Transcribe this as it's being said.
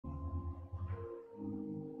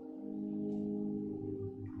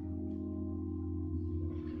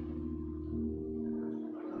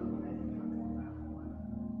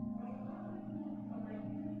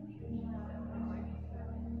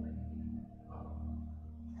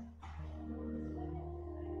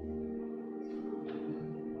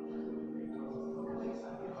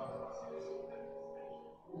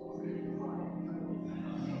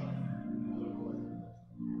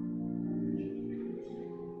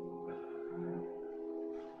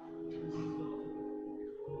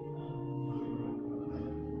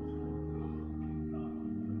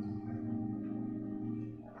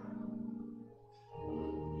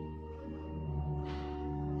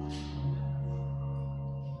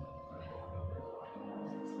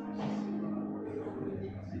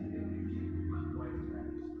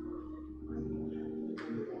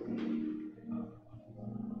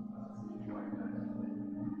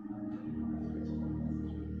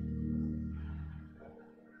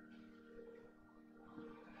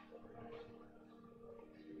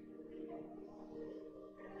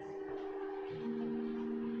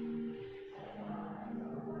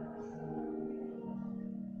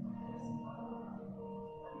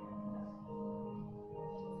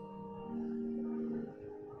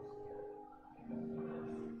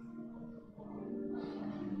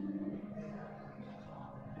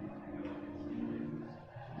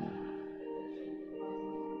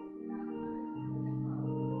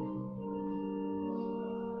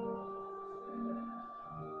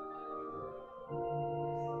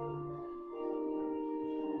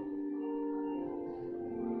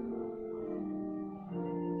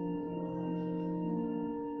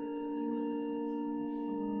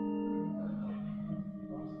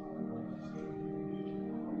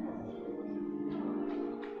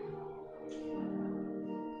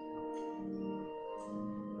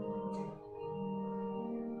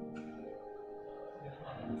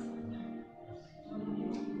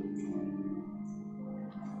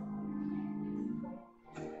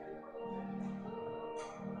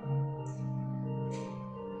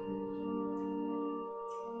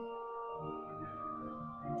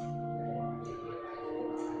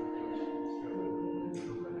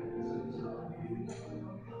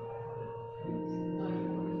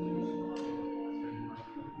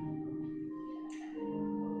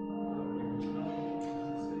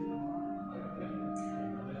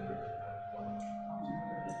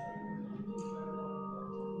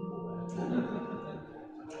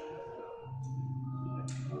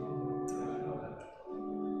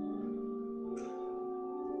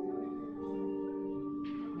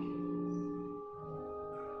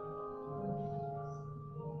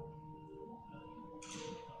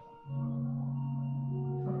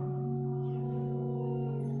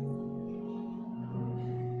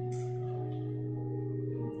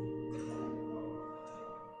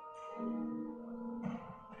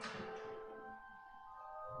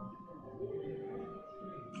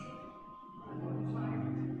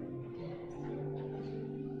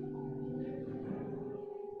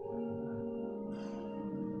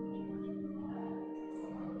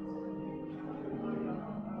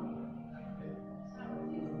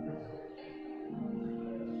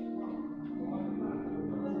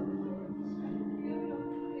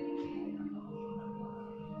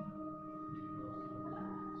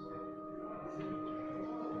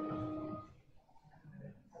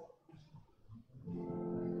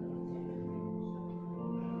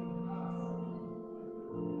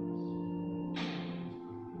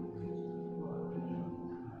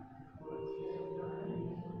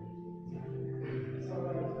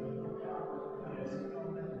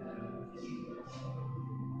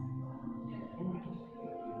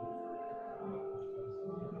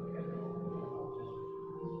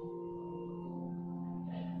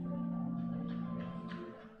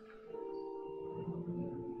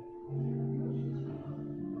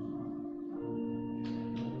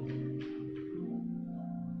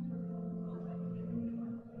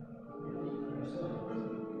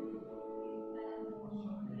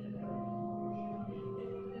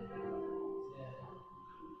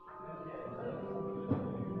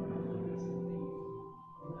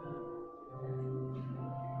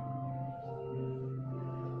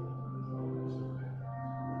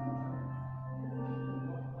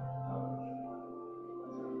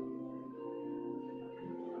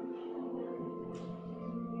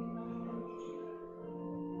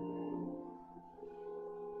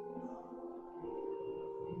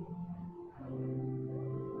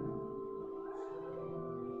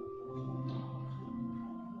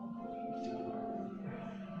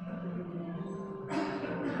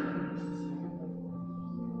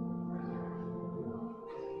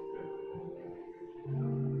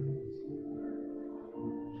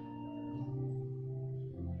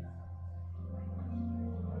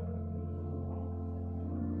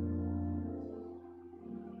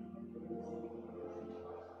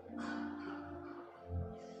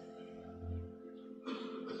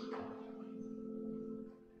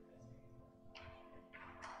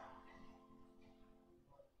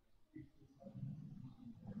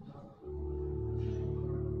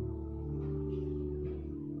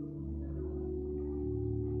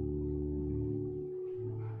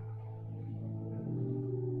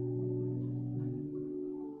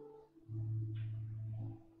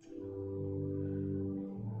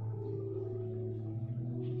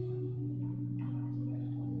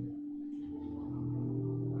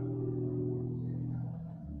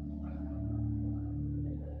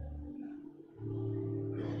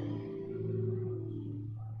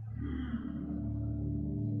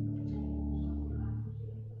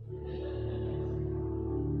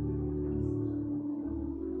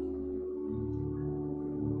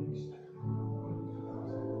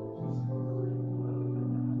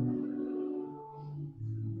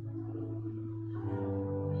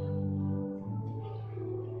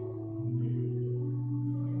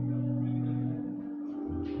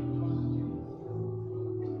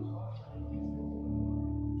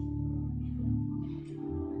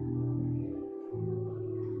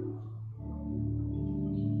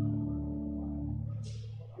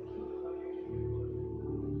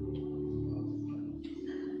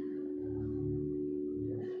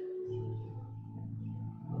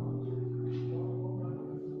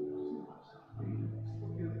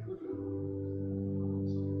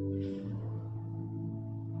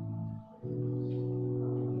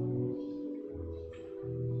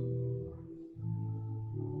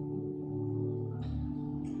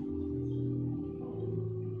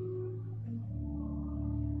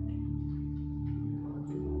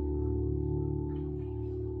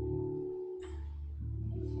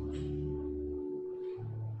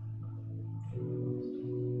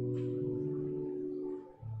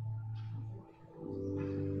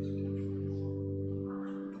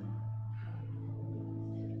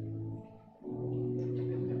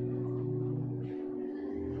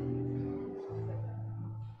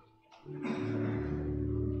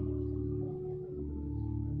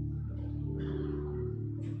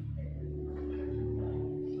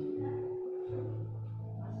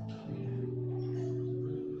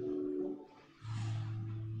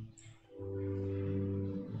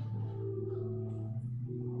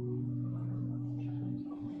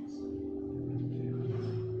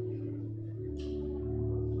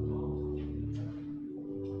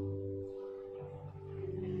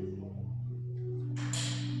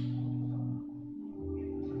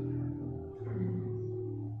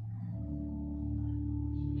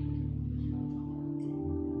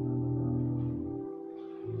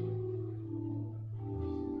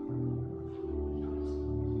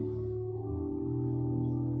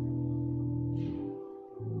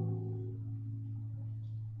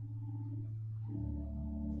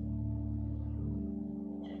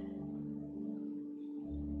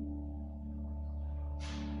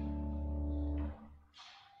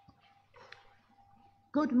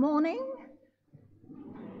Good morning.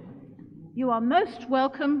 You are most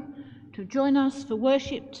welcome to join us for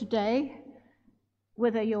worship today,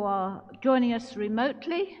 whether you are joining us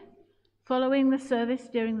remotely, following the service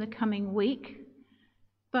during the coming week.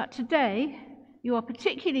 But today, you are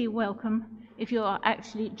particularly welcome if you are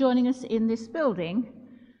actually joining us in this building.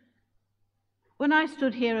 When I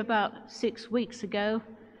stood here about 6 weeks ago,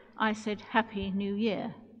 I said Happy New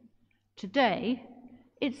Year. Today,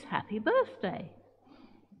 it's Happy Birthday.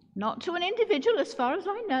 Not to an individual as far as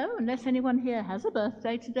I know, unless anyone here has a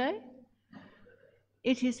birthday today.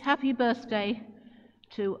 It is Happy Birthday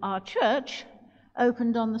to our church,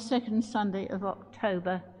 opened on the second Sunday of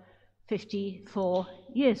October 54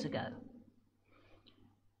 years ago.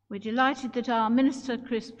 We're delighted that our minister,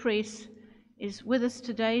 Chris Preece, is with us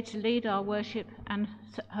today to lead our worship and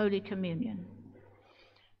Holy Communion.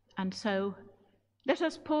 And so let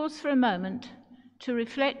us pause for a moment to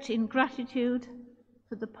reflect in gratitude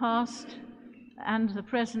for the past and the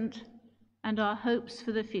present and our hopes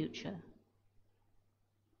for the future.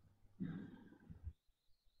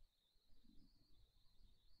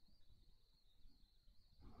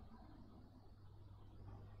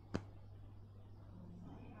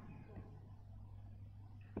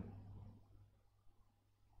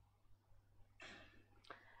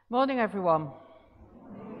 Morning, everyone.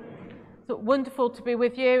 It's wonderful to be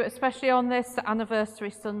with you, especially on this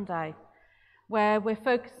anniversary Sunday, where we're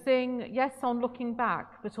focusing, yes, on looking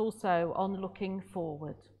back, but also on looking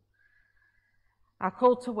forward. Our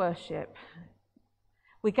call to worship.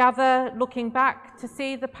 We gather looking back to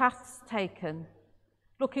see the paths taken,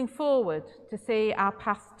 looking forward to see our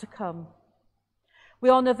path to come. We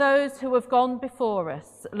honour those who have gone before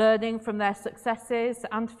us, learning from their successes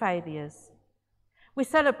and failures. We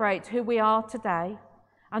celebrate who we are today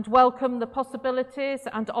and welcome the possibilities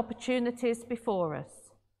and opportunities before us.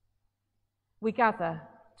 We gather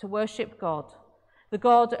to worship God, the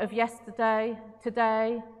God of yesterday,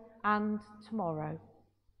 today, and tomorrow.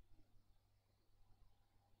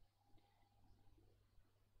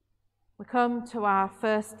 We come to our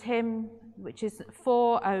first hymn, which is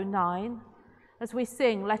 409, as we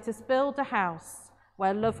sing, "Let us build a house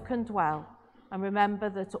where love can dwell, and remember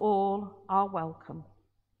that all are welcome."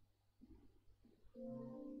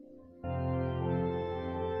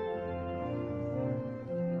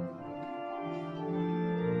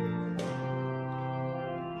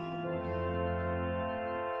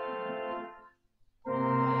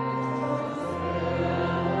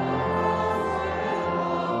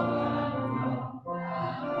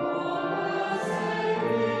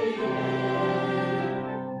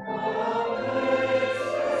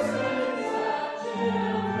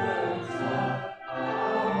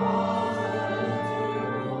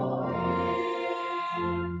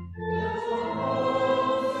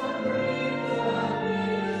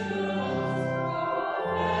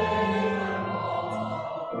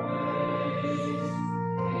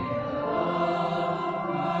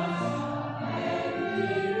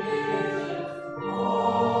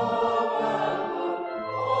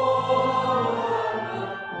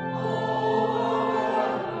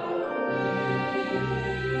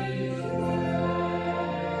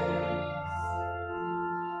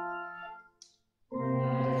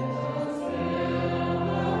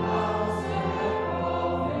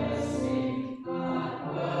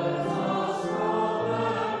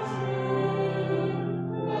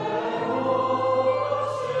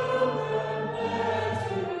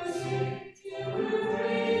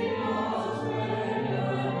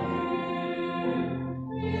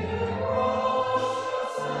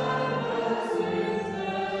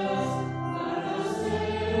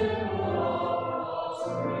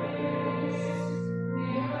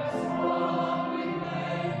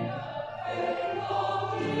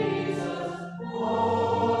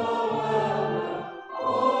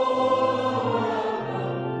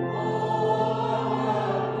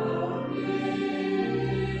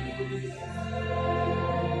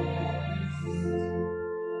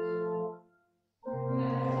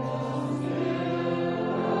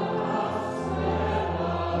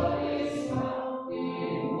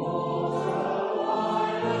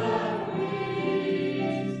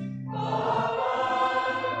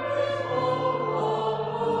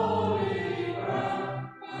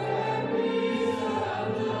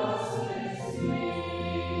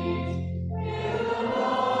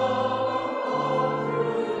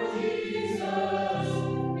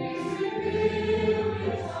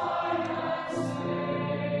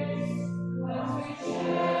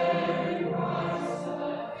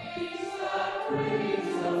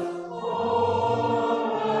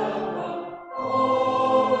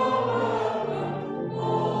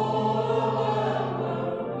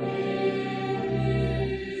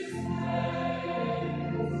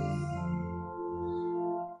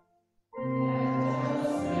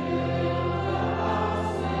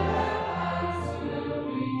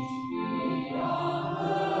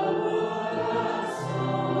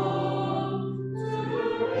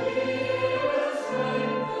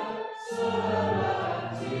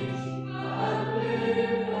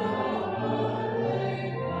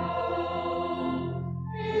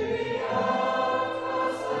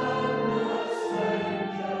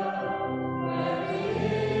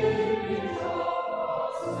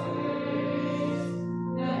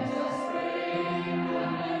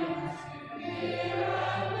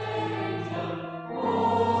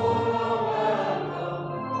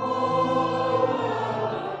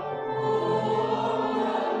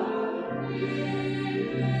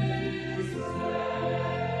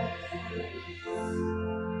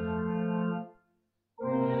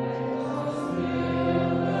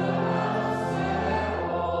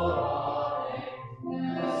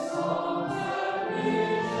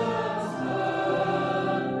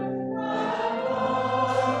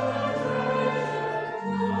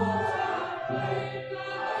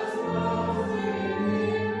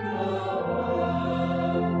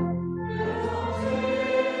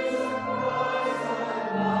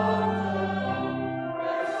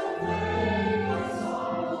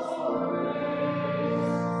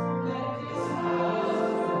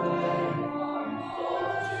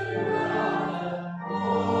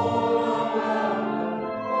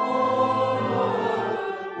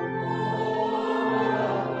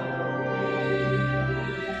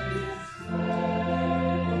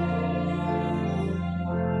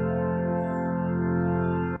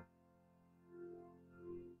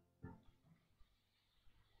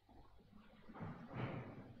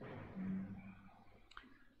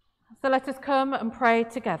 So let us come and pray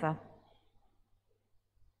together.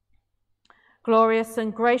 Glorious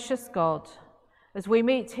and gracious God, as we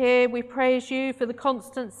meet here, we praise you for the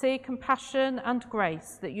constancy, compassion and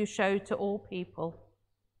grace that you show to all people.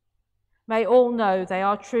 May all know they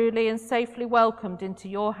are truly and safely welcomed into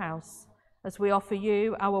your house as we offer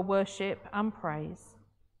you our worship and praise.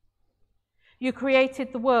 You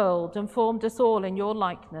created the world and formed us all in your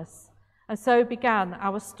likeness, and so began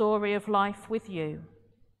our story of life with you.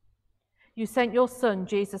 You sent your Son,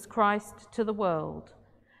 Jesus Christ, to the world,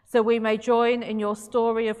 so we may join in your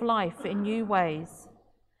story of life in new ways.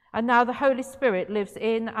 And now the Holy Spirit lives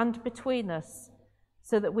in and between us,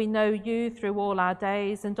 so that we know you through all our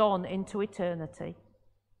days and on into eternity.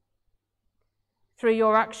 Through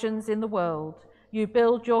your actions in the world, you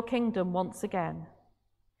build your kingdom once again.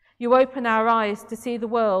 You open our eyes to see the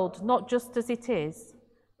world not just as it is,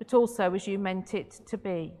 but also as you meant it to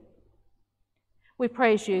be. We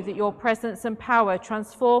praise you that your presence and power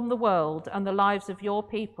transform the world and the lives of your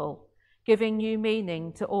people, giving new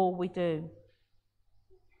meaning to all we do.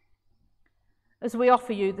 As we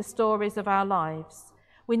offer you the stories of our lives,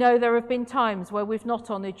 we know there have been times where we've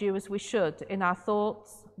not honoured you as we should in our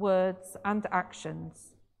thoughts, words and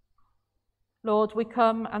actions. Lord, we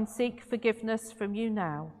come and seek forgiveness from you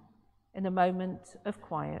now in a moment of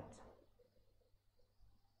quiet.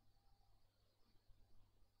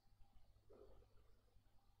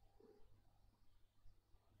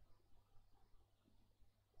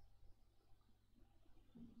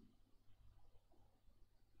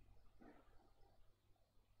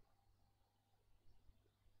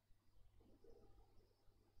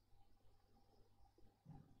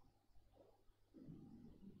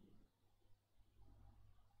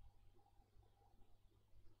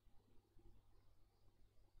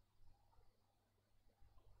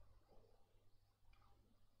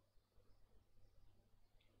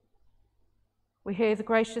 We hear the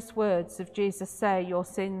gracious words of Jesus say, your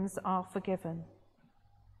sins are forgiven.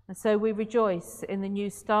 And so we rejoice in the new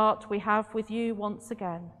start we have with you once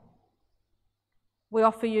again. We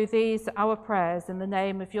offer you these, our prayers, in the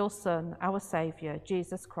name of your Son, our Saviour,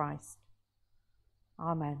 Jesus Christ.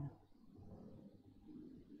 Amen.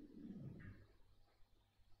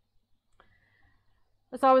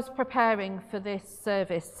 As I was preparing for this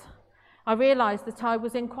service, I realised that I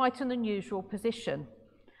was in quite an unusual position.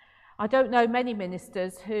 I don't know many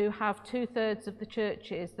ministers who have 2/3 of the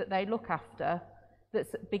churches that they look after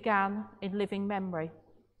that began in living memory.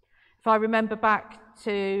 If I remember back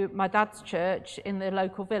to my dad's church in the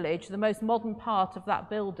local village, the most modern part of that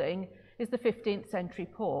building is the 15th century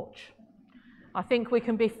porch. I think we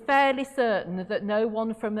can be fairly certain that no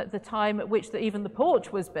one from the time at which even the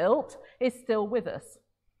porch was built is still with us.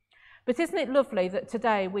 But isn't it lovely that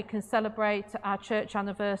today we can celebrate our church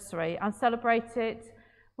anniversary and celebrate it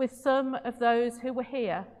with some of those who were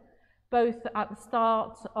here, both at the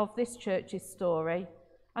start of this church's story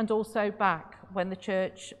and also back when the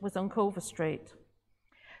church was on Culver Street.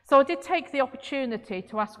 So I did take the opportunity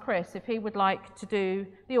to ask Chris if he would like to do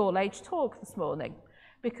the all-age talk this morning,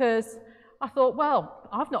 because I thought, well,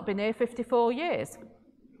 I've not been here 54 years.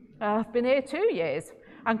 I've been here 2 years.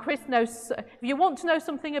 And Chris knows, if you want to know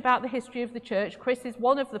something about the history of the church, Chris is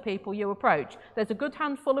one of the people you approach. There's a good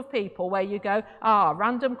handful of people where you go,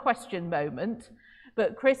 random question moment.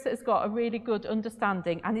 But Chris has got a really good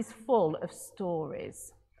understanding and is full of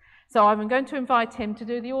stories. So I'm going to invite him to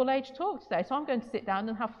do the all-age talk today. So I'm going to sit down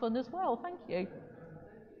and have fun as well. Thank you.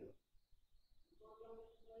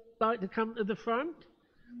 Like to come to the front?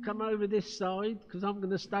 Come over this side, because I'm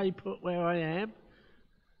going to stay put where I am.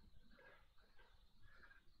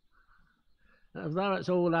 Although it's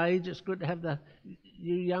all age, it's good to have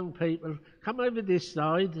you young people come over this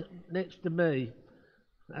side next to me.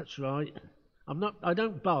 That's right. I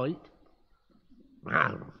don't bite.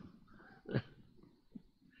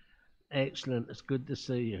 Excellent. It's good to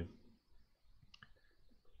see you.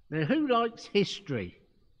 Now, who likes history?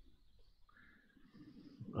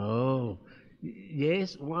 Oh,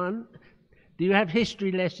 yes, one. Do you have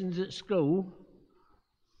history lessons at school?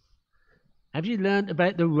 Have you learnt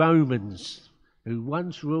about the Romans, who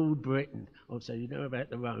once ruled Britain? Also, you know about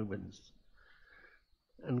the Romans.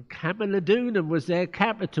 And Camalodunum was their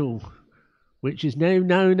capital, which is now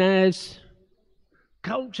known as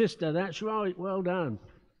Colchester. That's right, well done.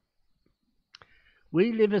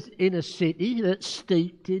 We live in a city that's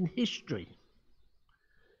steeped in history.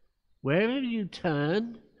 Wherever you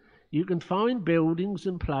turn, you can find buildings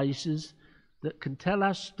and places that can tell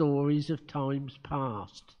us stories of times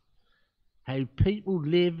past, how people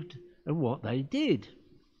lived and what they did.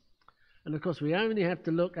 And of course we only have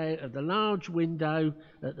to look out of the large window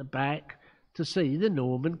at the back to see the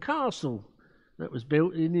Norman castle that was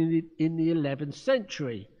built in the 11th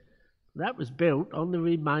century. That was built on the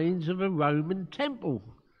remains of a Roman temple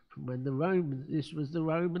from when this was the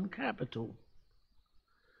Roman capital.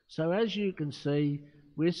 So as you can see,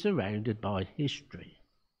 we're surrounded by history.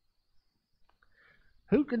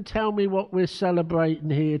 Who can tell me what we're celebrating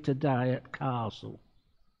here today at Castle?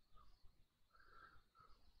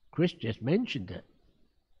 Chris just mentioned it.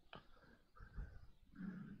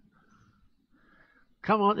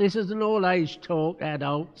 Come on, this is an all-age talk,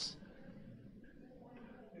 adults.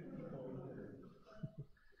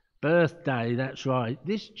 Birthday, that's right.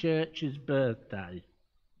 This church's birthday.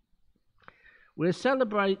 We're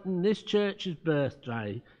celebrating this church's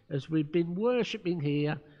birthday as we've been worshipping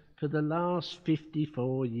here for the last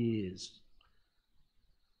 54 years.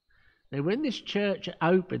 Now, when this church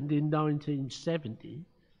opened in 1970,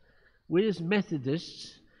 we as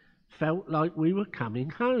Methodists felt like we were coming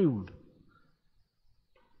home,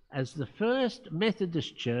 as the first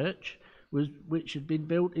Methodist church, which had been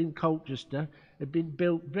built in Colchester, had been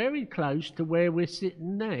built very close to where we're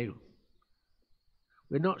sitting now.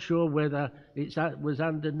 We're not sure whether it was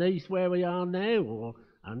underneath where we are now, or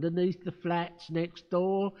underneath the flats next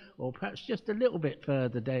door, or perhaps just a little bit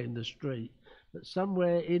further down the street. But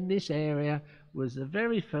somewhere in this area was the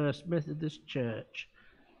very first Methodist church.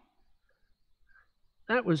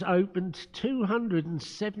 That was opened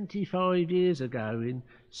 275 years ago in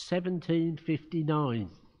 1759.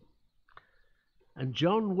 And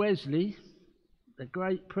John Wesley, the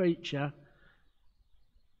great preacher,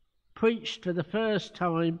 preached for the first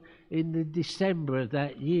time in the December of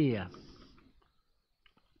that year.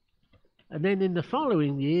 And then in the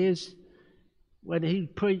following years, when he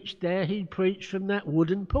preached there, he preached from that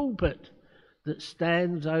wooden pulpit that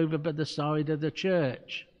stands over by the side of the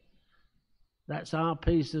church. That's our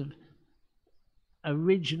piece of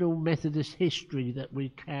original Methodist history that we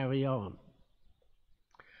carry on.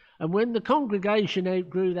 And when the congregation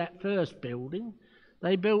outgrew that first building,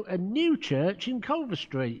 they built a new church in Culver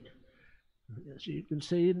Street, as you can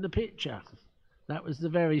see in the picture. That was the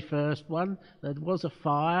very first one. There was a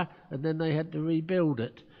fire and then they had to rebuild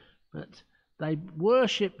it. But they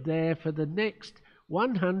worshipped there for the next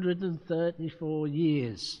 134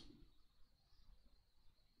 years.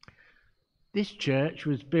 This church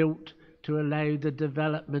was built to allow the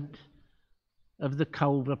development of the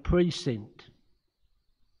Culver precinct.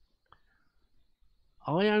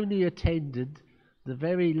 I only attended the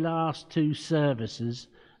very last two services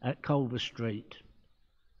at Culver Street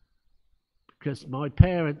because my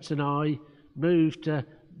parents and I moved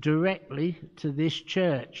directly to this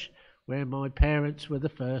church where my parents were the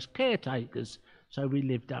first caretakers, so we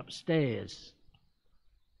lived upstairs.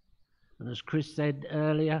 And as Chris said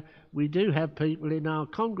earlier, we do have people in our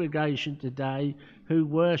congregation today who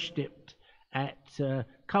worshipped at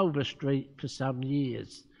Culver Street for some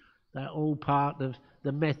years. They're all part of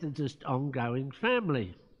the Methodist ongoing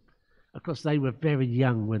family. Of course, they were very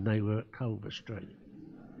young when they were at Culver Street.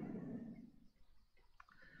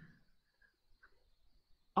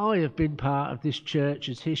 I have been part of this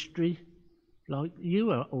church's history, like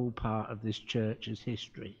you are all part of this church's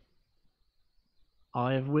history.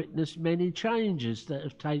 I have witnessed many changes that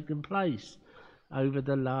have taken place over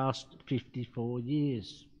the last 54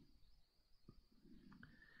 years.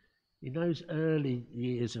 In those early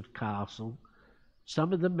years of Castle,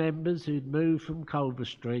 some of the members who'd moved from Culver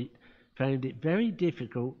Street found it very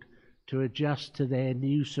difficult to adjust to their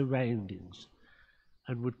new surroundings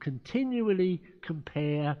and would continually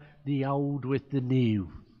compare the old with the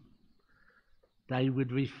new. They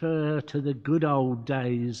would refer to the good old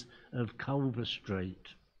days of Culver Street.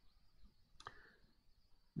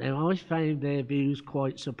 Now, I found their views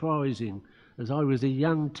quite surprising, as I was a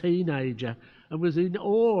young teenager and was in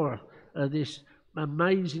awe of this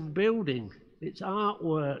amazing building, its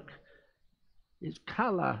artwork, its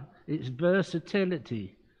colour, its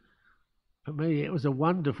versatility. For me, it was a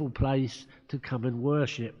wonderful place to come and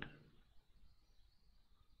worship.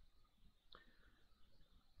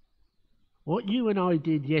 What you and I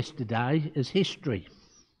did yesterday is history.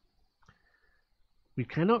 We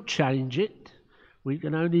cannot change it. We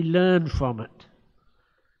can only learn from it.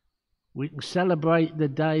 We can celebrate the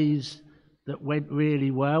days that went really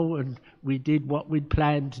well and we did what we'd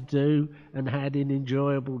planned to do and had an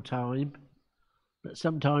enjoyable time. But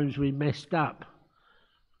sometimes we messed up.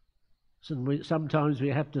 Sometimes we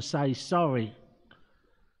have to say sorry.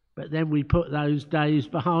 But then we put those days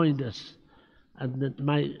behind us and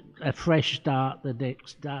make a fresh start the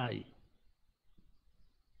next day.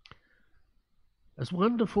 As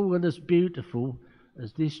wonderful and as beautiful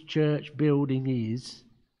as this church building is,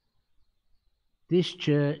 This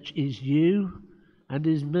church is you and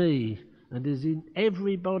is me and is in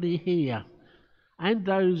everybody here and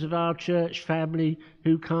those of our church family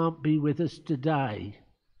who can't be with us today.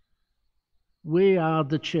 We are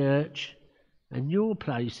the church, and your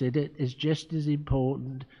place in it is just as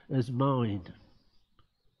important as mine.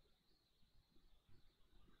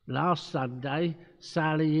 Last Sunday,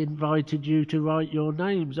 Sally invited you to write your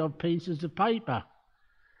names on pieces of paper,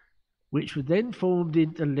 which were then formed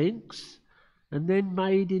into links and then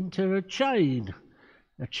made into a chain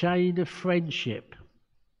of friendship.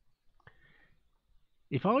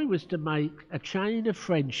 If I was to make a chain of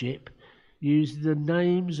friendship using the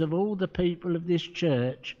names of all the people of this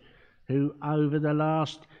church who over the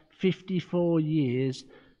last 54 years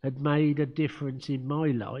had made a difference in my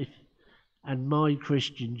life and my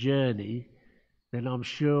Christian journey, then I'm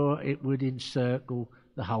sure it would encircle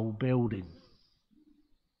the whole building.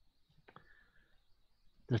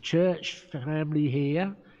 The church family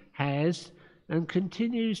here has and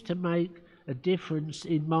continues to make a difference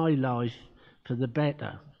in my life for the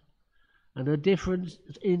better, and a difference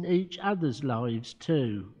in each other's lives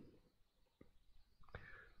too.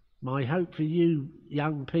 My hope for you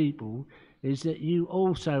young people is that you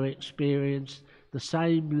also experience the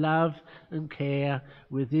same love and care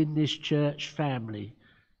within this church family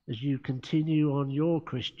as you continue on your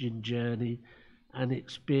Christian journey and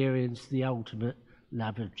experience the ultimate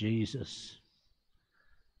love of Jesus.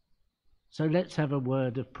 So let's have a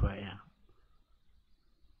word of prayer.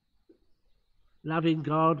 Loving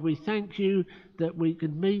God, we thank you that we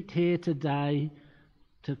can meet here today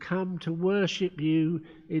to come to worship you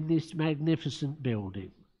in this magnificent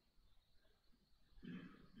building.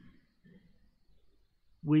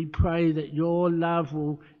 We pray that your love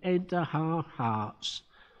will enter our hearts,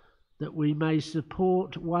 that we may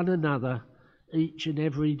support one another each and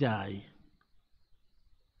every day.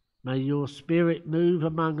 May your Spirit move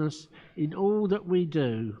among us in all that we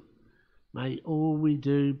do. May all we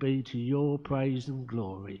do be to your praise and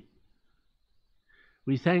glory.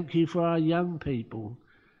 We thank you for our young people.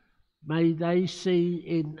 May they see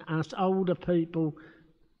in us older people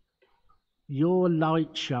your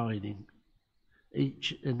light shining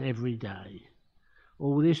each and every day.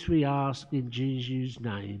 All this we ask in Jesus'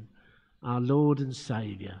 name, our Lord and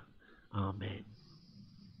Saviour. Amen.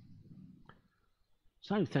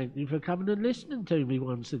 So thank you for coming and listening to me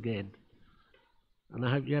once again. And I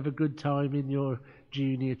hope you have a good time in your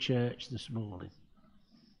junior church this morning.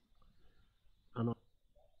 And I'm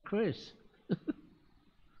Chris.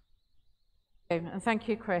 And thank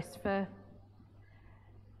you, Chris, for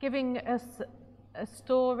giving us a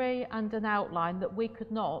story and an outline that we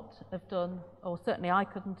could not have done, or certainly I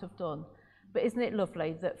couldn't have done. But isn't it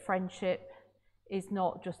lovely that friendship is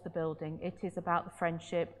not just the building, it is about the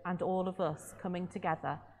friendship and all of us coming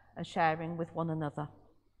together and sharing with one another.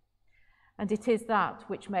 And it is that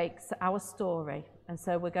which makes our story. And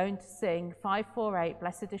so we're going to sing 548,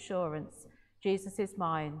 Blessed Assurance, Jesus is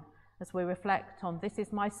Mine, as we reflect on this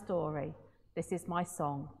is my story, this is my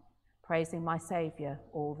song, praising my Saviour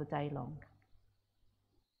all the day long.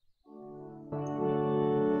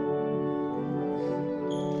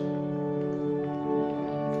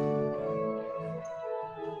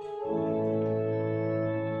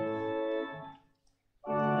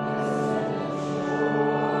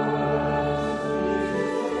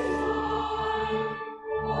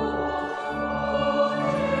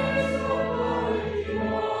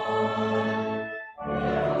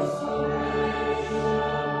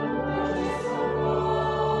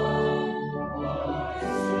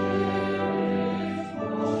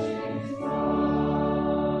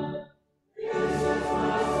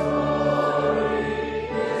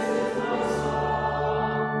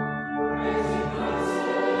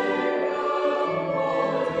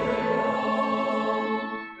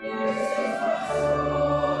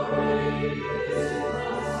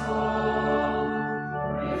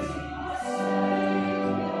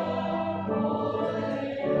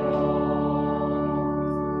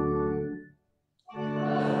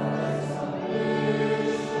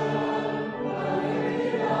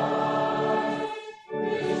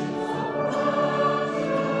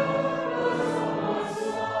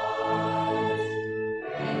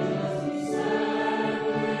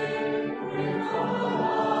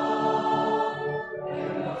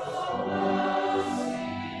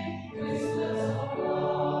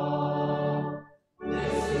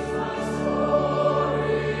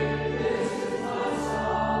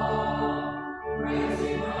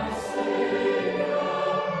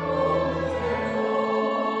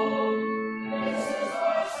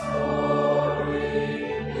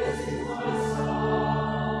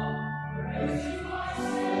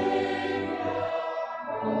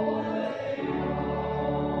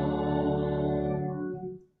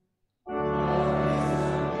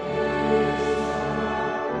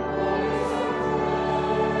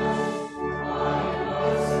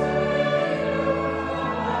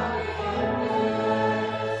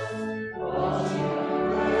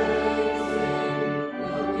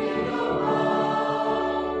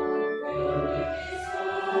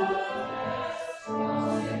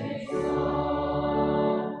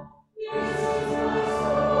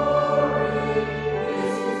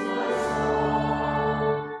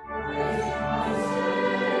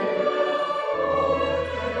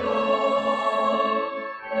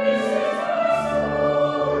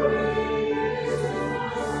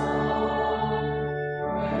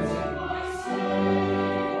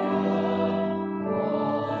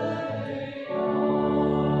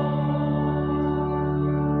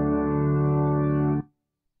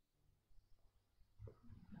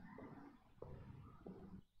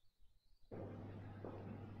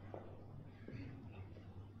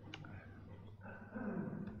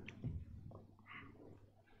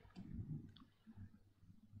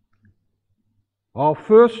 Our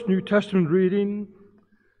first New Testament reading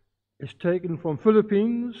is taken from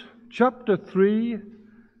Philippians chapter 3,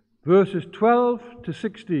 verses 12 to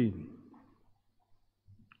 16.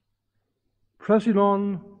 Pressing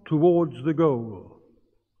on towards the goal.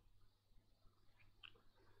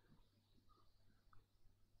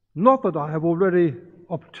 Not that I have already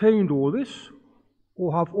obtained all this,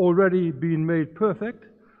 or have already been made perfect,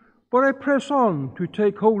 but I press on to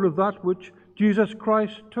take hold of that which Jesus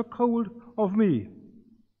Christ took hold of me.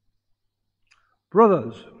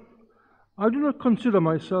 Brothers, I do not consider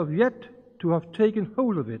myself yet to have taken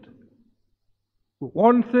hold of it. But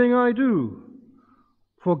one thing I do,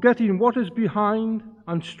 forgetting what is behind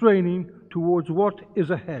and straining towards what is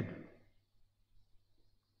ahead.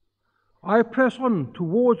 I press on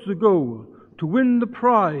towards the goal to win the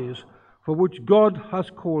prize for which God has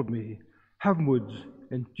called me heavenwards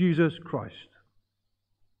in Jesus Christ.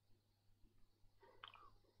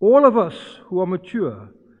 All of us who are mature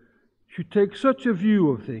should take such a view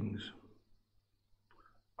of things.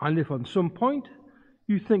 And if on some point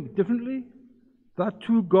you think differently, that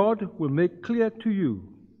too God will make clear to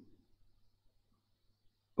you.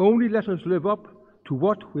 Only let us live up to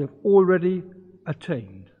what we have already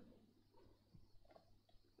attained.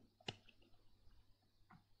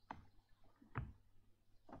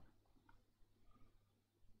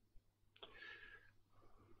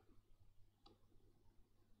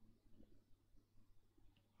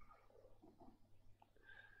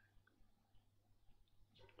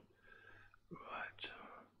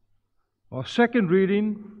 Our second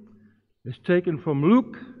reading is taken from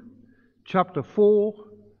Luke chapter 4,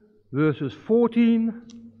 verses 14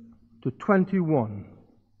 to 21.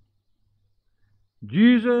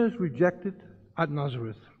 Jesus rejected at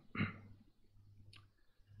Nazareth.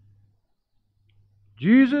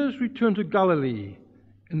 Jesus returned to Galilee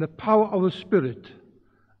in the power of the Spirit,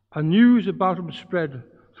 and news about him spread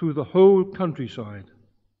through the whole countryside.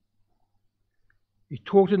 He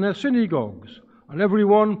taught in their synagogues, and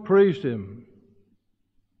everyone praised him.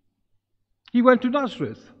 He went to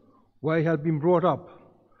Nazareth, where he had been brought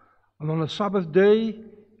up, and on the Sabbath day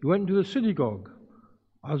he went to the synagogue,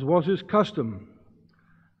 as was his custom.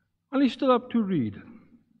 And he stood up to read.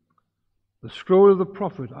 The scroll of the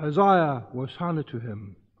prophet Isaiah was handed to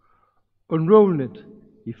him. Unrolling it,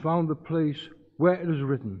 he found the place where it is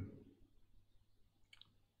written,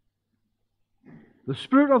 "The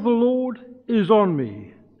Spirit of the Lord is on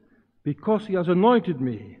me, because he has anointed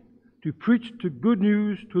me to preach the good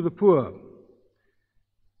news to the poor.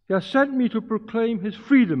 He has sent me to proclaim his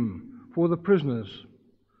freedom for the prisoners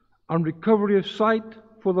and recovery of sight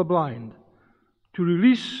for the blind, to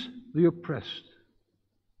release the oppressed,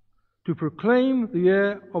 to proclaim the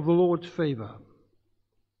year of the Lord's favor."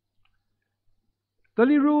 Then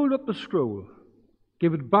he rolled up the scroll,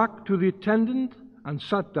 gave it back to the attendant, and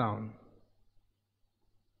sat down.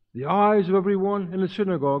 The eyes of everyone in the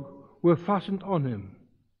synagogue were fastened on him.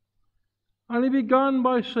 And he began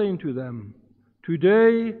by saying to them,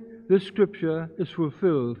 "Today this scripture is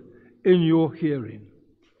fulfilled in your hearing."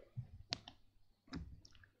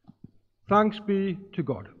 Thanks be to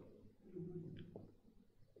God.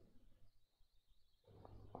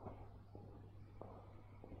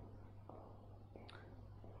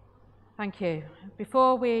 Thank you.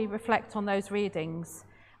 Before we reflect on those readings,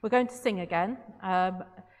 we're going to sing again.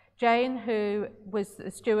 Jane, who was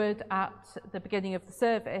the steward at the beginning of the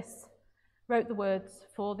service, wrote the words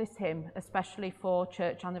for this hymn, especially for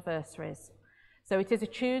church anniversaries. So it is a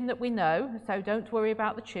tune that we know, so don't worry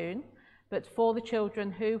about the tune, but for the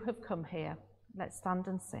children who have come here. Let's stand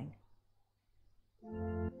and sing.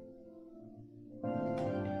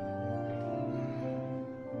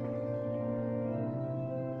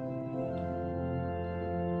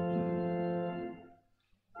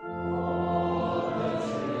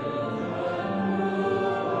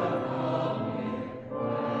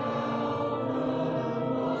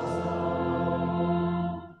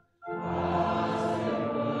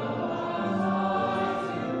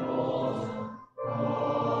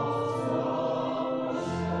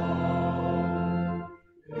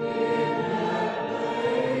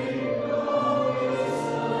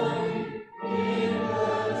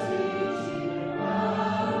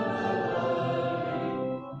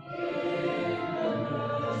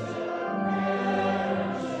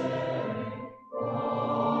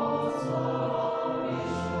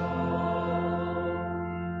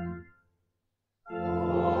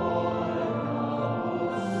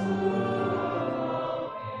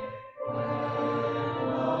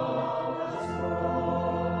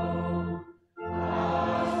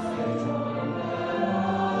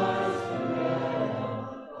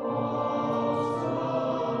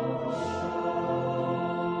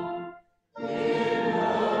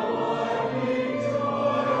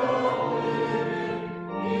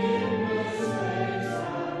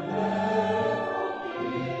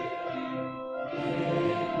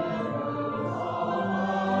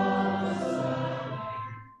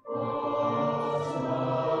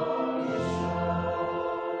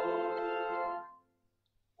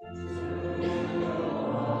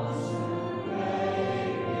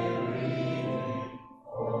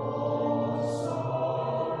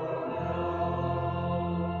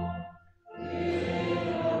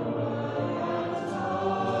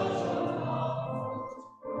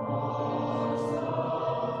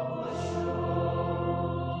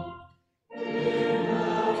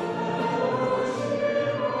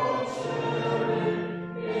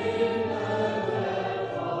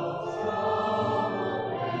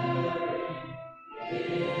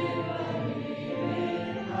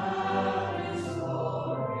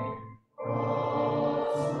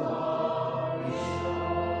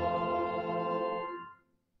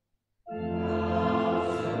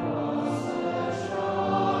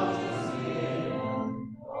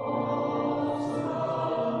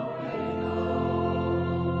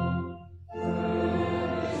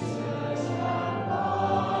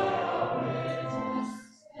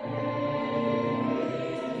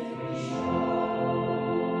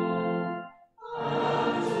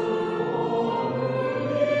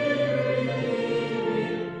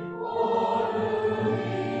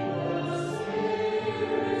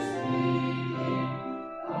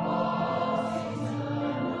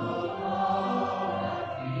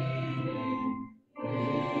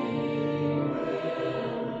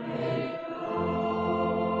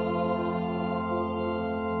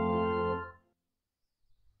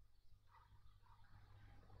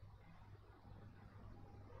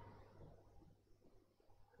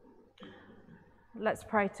 let's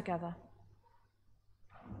pray together.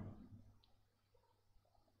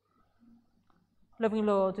 Loving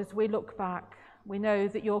Lord, as we look back, we know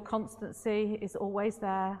that your constancy is always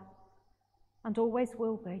there and always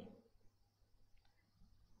will be.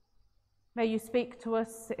 May you speak to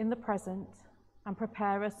us in the present and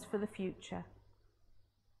prepare us for the future.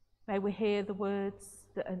 May we hear the words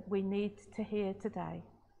that we need to hear today,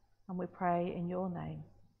 and we pray in your name.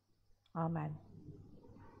 Amen.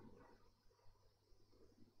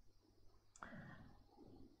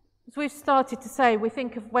 As we've started to say,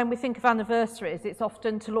 when we think of anniversaries, it's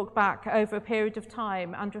often to look back over a period of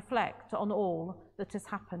time and reflect on all that has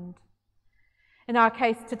happened. In our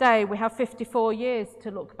case today, we have 54 years to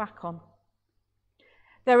look back on.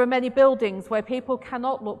 There are many buildings where people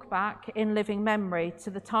cannot look back in living memory to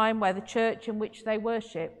the time where the church in which they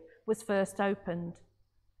worship was first opened.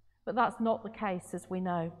 But that's not the case, as we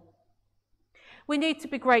know. We need to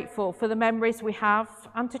be grateful for the memories we have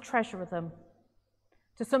and to treasure them.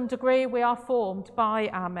 To some degree, we are formed by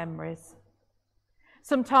our memories.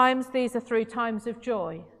 Sometimes these are through times of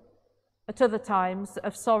joy, at other times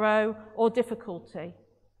of sorrow or difficulty.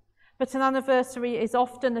 But an anniversary is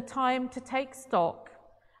often a time to take stock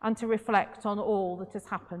and to reflect on all that has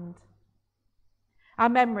happened. Our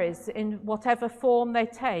memories, in whatever form they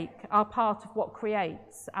take, are part of what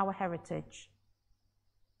creates our heritage.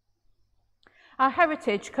 Our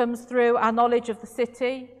heritage comes through our knowledge of the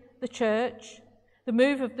city, the church, the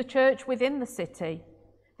move of the church within the city,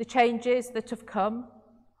 the changes that have come,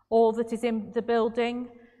 all that is in the building,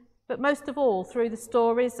 but most of all through the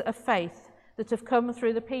stories of faith that have come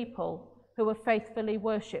through the people who have faithfully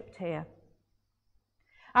worshipped here.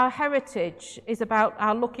 Our heritage is about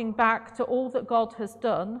our looking back to all that God has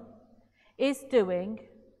done, is doing,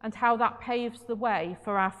 and how that paves the way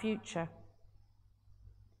for our future.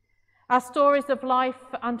 Our stories of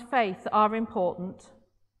life and faith are important.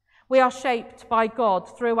 We are shaped by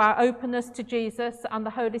God through our openness to Jesus and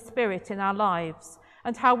the Holy Spirit in our lives,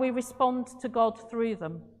 and how we respond to God through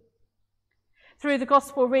them. Through the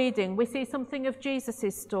Gospel reading, we see something of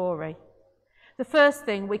Jesus' story. The first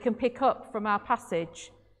thing we can pick up from our passage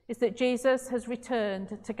is that Jesus has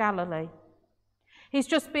returned to Galilee. He's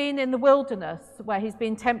just been in the wilderness where he's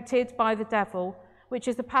been tempted by the devil, which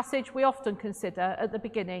is a passage we often consider at the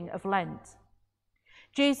beginning of Lent.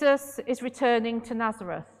 Jesus is returning to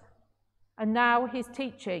Nazareth, and now he's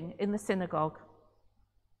teaching in the synagogue.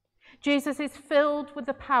 Jesus is filled with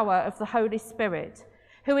the power of the Holy Spirit,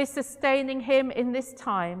 who is sustaining him in this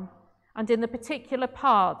time and in the particular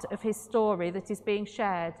part of his story that is being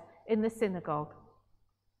shared in the synagogue.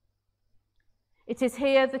 It is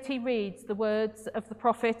here that he reads the words of the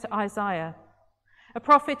prophet Isaiah, a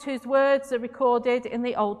prophet whose words are recorded in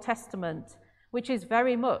the Old Testament, which is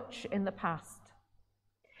very much in the past.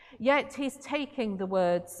 Yet he's taking the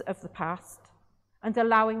words of the past and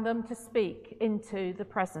allowing them to speak into the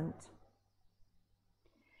present.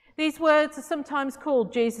 These words are sometimes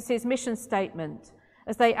called Jesus' mission statement,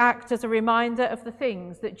 as they act as a reminder of the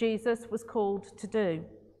things that Jesus was called to do.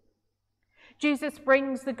 Jesus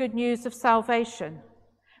brings the good news of salvation,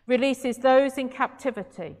 releases those in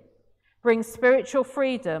captivity, brings spiritual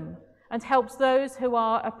freedom, and helps those who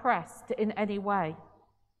are oppressed in any way.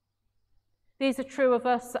 These are true of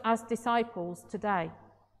us as disciples today.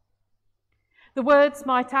 The words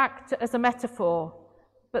might act as a metaphor,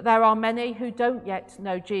 but there are many who don't yet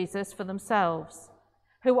know Jesus for themselves,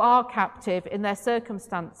 who are captive in their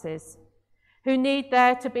circumstances, who need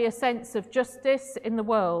there to be a sense of justice in the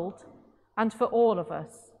world, and for all of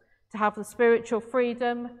us to have the spiritual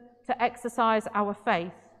freedom to exercise our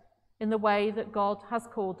faith in the way that God has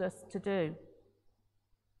called us to do.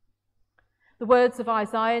 The words of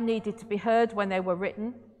Isaiah needed to be heard when they were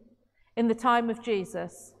written, in the time of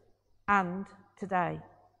Jesus and today.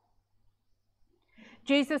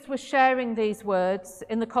 Jesus was sharing these words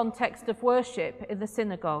in the context of worship in the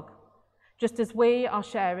synagogue, just as we are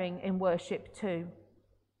sharing in worship too.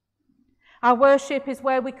 Our worship is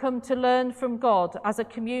where we come to learn from God as a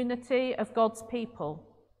community of God's people,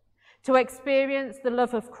 to experience the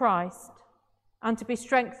love of Christ, and to be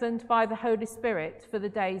strengthened by the Holy Spirit for the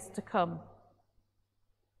days to come.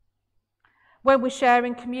 When we share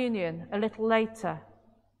in communion a little later,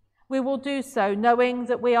 we will do so knowing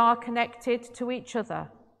that we are connected to each other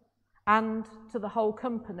and to the whole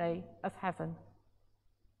company of heaven.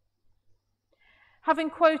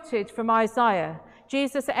 Having quoted from Isaiah,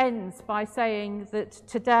 Jesus ends by saying that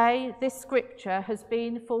today this scripture has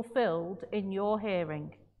been fulfilled in your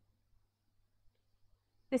hearing.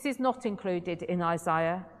 This is not included in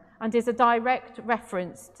Isaiah and is a direct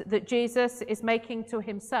reference that Jesus is making to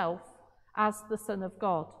himself as the Son of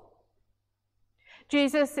God.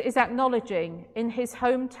 Jesus is acknowledging in his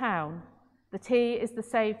hometown that he is the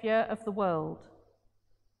Saviour of the world.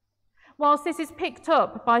 Whilst this is picked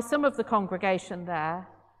up by some of the congregation there,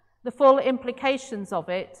 the full implications of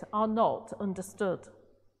it are not understood.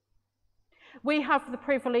 We have the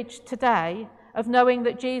privilege today of knowing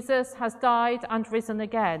that Jesus has died and risen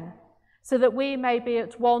again, so that we may be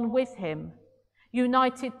at one with him,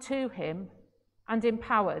 united to him, and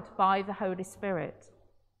empowered by the Holy Spirit.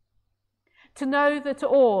 To know that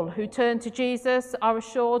all who turn to Jesus are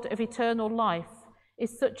assured of eternal life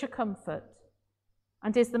is such a comfort,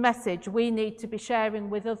 and is the message we need to be sharing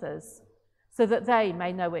with others so that they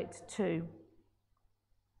may know it too.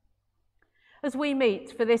 As we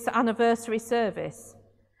meet for this anniversary service,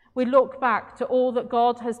 we look back to all that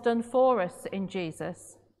God has done for us in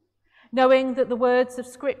Jesus, knowing that the words of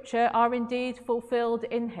Scripture are indeed fulfilled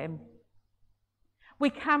in him. We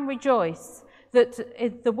can rejoice that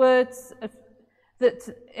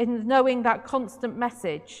in knowing that constant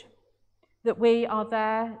message, that we are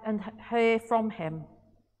there and hear from him.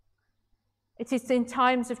 It is in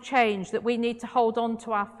times of change that we need to hold on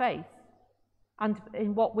to our faith and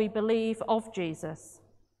in what we believe of Jesus.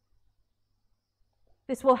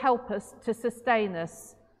 This will help us to sustain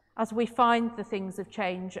us as we find the things of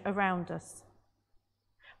change around us.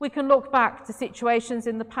 We can look back to situations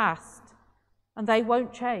in the past and they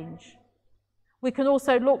won't change. We can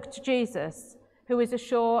also look to Jesus, who is a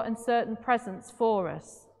sure and certain presence for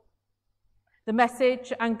us. The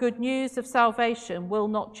message and good news of salvation will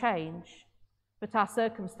not change, but our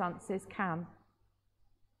circumstances can.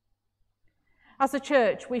 As a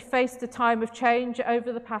church, we faced a time of change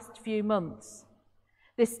over the past few months.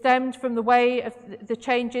 This stemmed from the way of the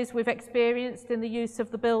changes we've experienced in the use of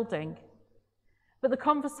the building. But the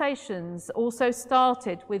conversations also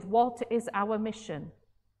started with what is our mission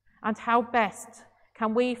and how best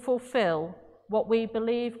can we fulfill what we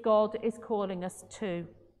believe God is calling us to.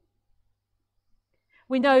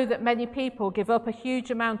 We know that many people give up a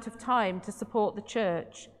huge amount of time to support the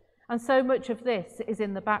church, and so much of this is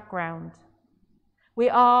in the background. We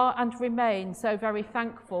are and remain so very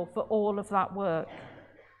thankful for all of that work.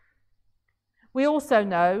 We also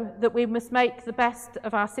know that we must make the best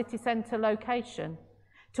of our city centre location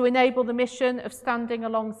to enable the mission of standing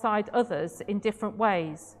alongside others in different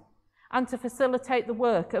ways, and to facilitate the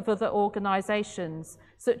work of other organisations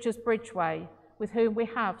such as Bridgeway, with whom we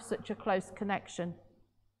have such a close connection.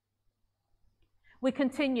 We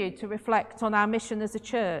continue to reflect on our mission as a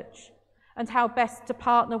church and how best to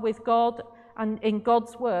partner with God and in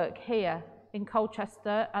God's work here in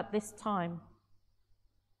Colchester at this time.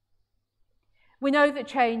 We know that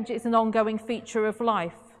change is an ongoing feature of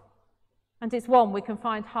life, and it's one we can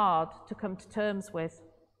find hard to come to terms with.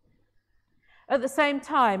 At the same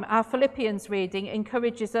time, our Philippians reading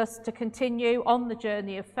encourages us to continue on the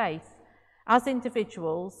journey of faith as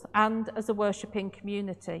individuals and as a worshipping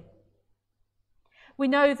community. We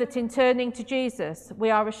know that in turning to Jesus, we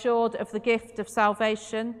are assured of the gift of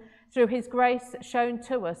salvation through his grace shown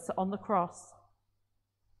to us on the cross.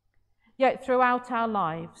 Yet throughout our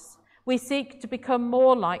lives, we seek to become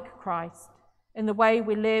more like Christ in the way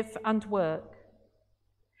we live and work.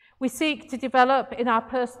 We seek to develop in our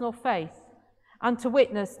personal faith and to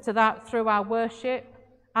witness to that through our worship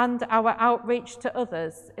and our outreach to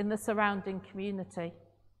others in the surrounding community.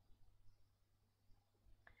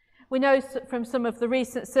 We know from some of the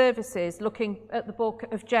recent services looking at the book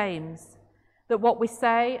of James that what we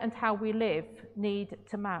say and how we live need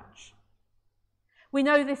to match. We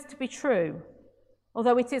know this to be true,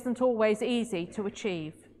 although it isn't always easy to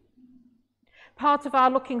achieve. Part of our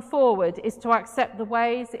looking forward is to accept the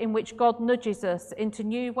ways in which God nudges us into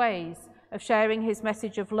new ways of sharing his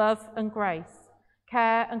message of love and grace,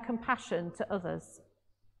 care and compassion to others.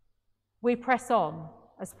 We press on,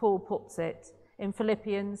 as Paul puts it in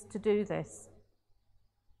Philippians, to do this.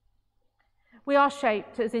 We are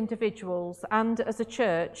shaped as individuals and as a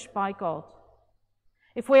church by God.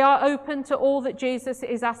 If we are open to all that Jesus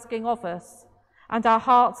is asking of us, and our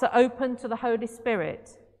hearts are open to the Holy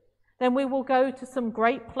Spirit, then we will go to some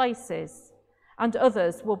great places, and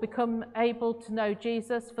others will become able to know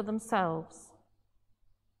Jesus for themselves.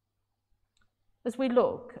 As we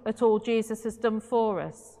look at all Jesus has done for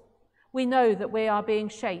us, we know that we are being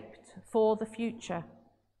shaped for the future.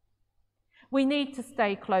 We need to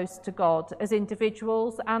stay close to God as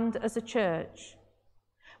individuals and as a church.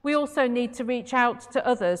 We also need to reach out to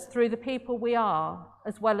others through the people we are,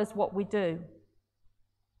 as well as what we do.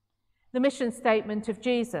 The mission statement of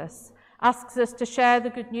Jesus asks us to share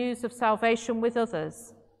the good news of salvation with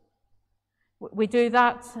others. We do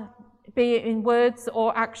that, be it in words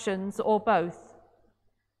or actions or both.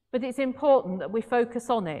 But it's important that we focus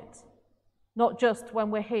on it, not just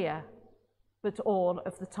when we're here, but all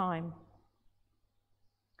of the time.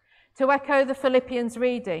 To echo the Philippians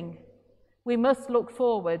reading, we must look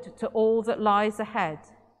forward to all that lies ahead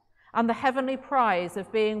and the heavenly prize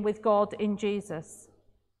of being with God in Jesus.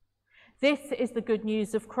 This is the good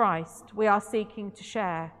news of Christ we are seeking to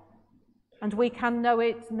share, and we can know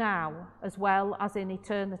it now as well as in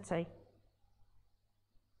eternity.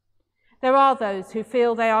 There are those who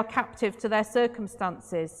feel they are captive to their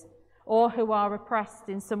circumstances or who are oppressed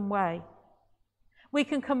in some way. We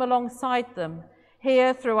can come alongside them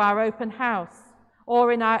here through our open house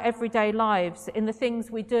or in our everyday lives, in the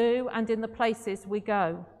things we do and in the places we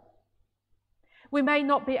go. We may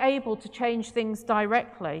not be able to change things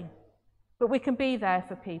directly, but we can be there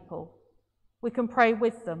for people. We can pray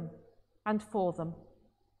with them and for them.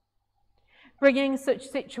 Bringing such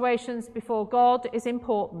situations before God is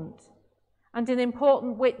important, and an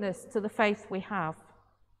important witness to the faith we have.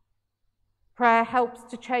 Prayer helps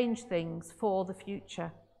to change things for the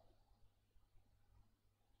future.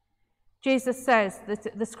 Jesus says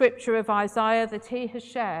that the scripture of Isaiah that he has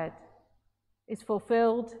shared is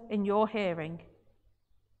fulfilled in your hearing.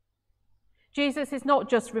 Jesus is not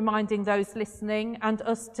just reminding those listening and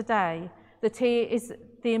us today that he is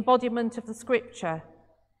the embodiment of the scripture.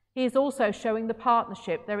 He is also showing the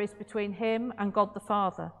partnership there is between him and God the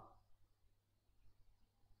Father.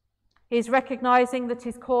 He is recognizing that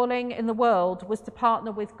his calling in the world was to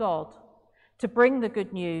partner with God, to bring the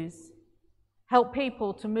good news, help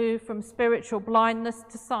people to move from spiritual blindness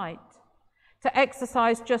to sight, to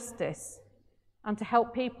exercise justice, and to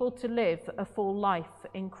help people to live a full life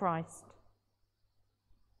in Christ.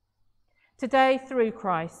 Today, through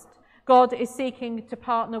Christ, God is seeking to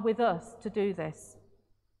partner with us to do this.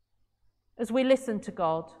 As we listen to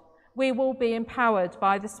God, we will be empowered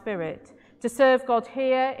by the Spirit to serve God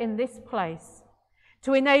here in this place,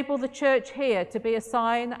 to enable the church here to be a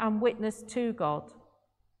sign and witness to God.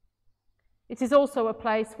 It is also a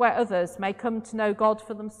place where others may come to know God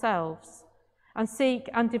for themselves and seek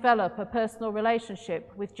and develop a personal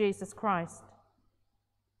relationship with Jesus Christ.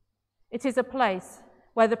 It is a place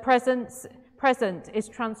where the present is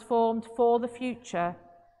transformed for the future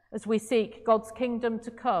as we seek God's kingdom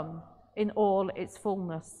to come in all its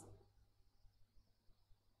fullness.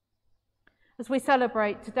 As we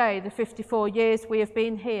celebrate today the 54 years we have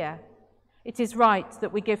been here, it is right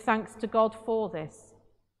that we give thanks to God for this.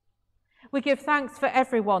 We give thanks for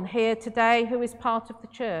everyone here today who is part of the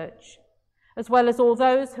church, as well as all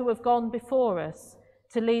those who have gone before us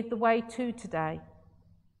to lead the way to today.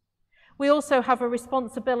 We also have a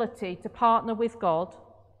responsibility to partner with God,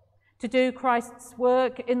 to do Christ's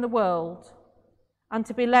work in the world, and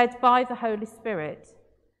to be led by the Holy Spirit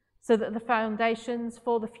so that the foundations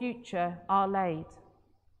for the future are laid.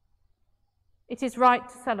 It is right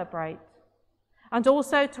to celebrate and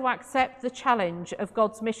also to accept the challenge of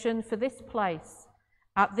God's mission for this place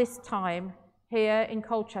at this time here in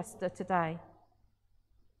Colchester today.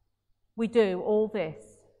 We do all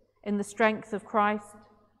this in the strength of Christ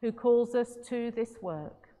who calls us to this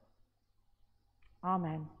work.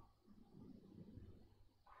 Amen.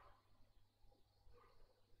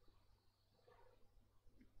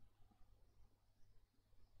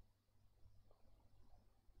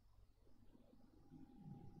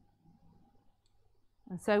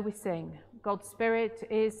 And so we sing, God's Spirit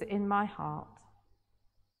is in my heart.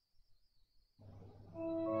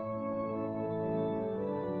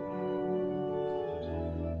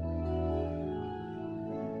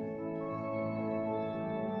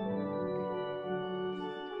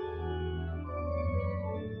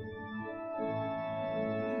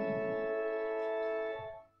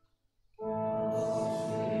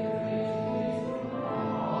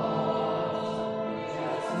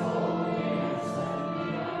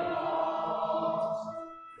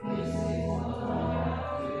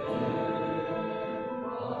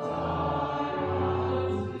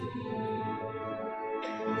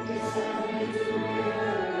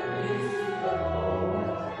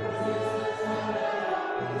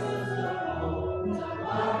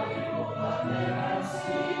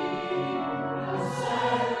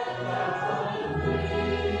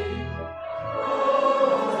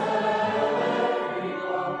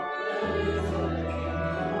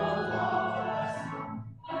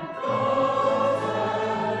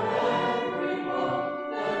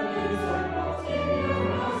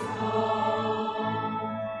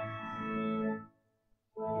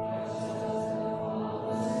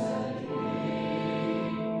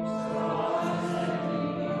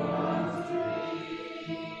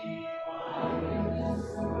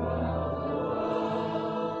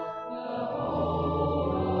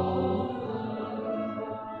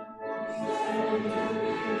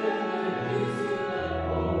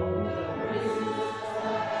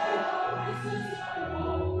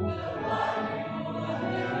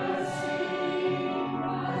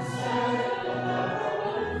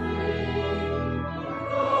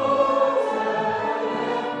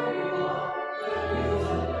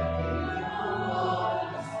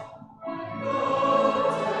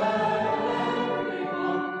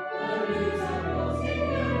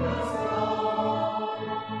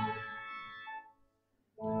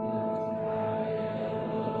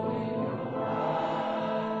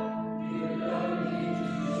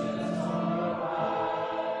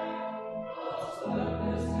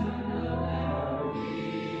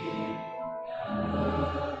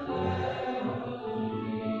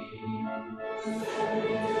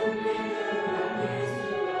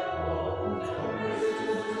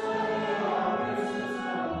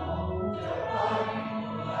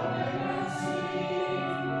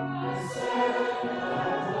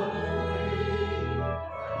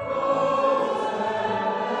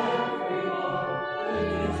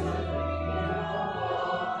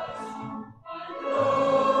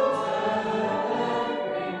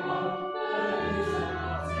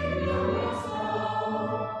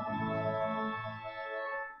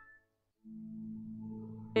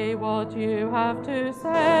 what you have to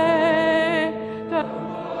say.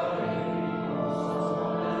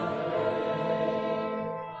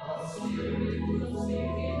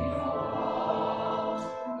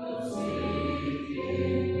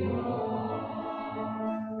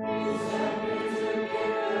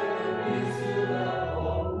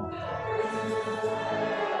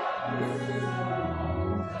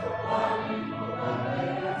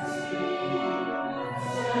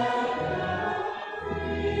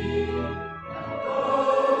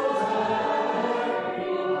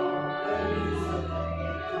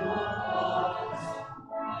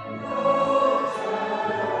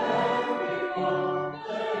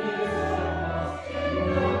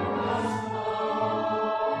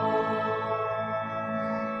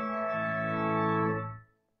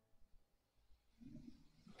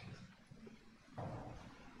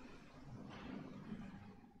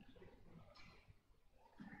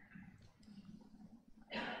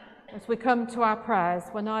 As we come to our prayers,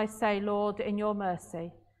 when I say, Lord, in your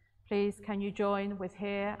mercy, please can you join with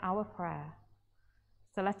hear our prayer.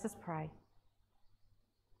 So let us pray.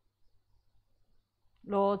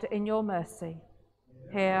 Lord, in your mercy,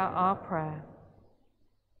 hear our prayer.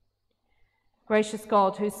 Gracious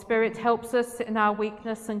God, whose Spirit helps us in our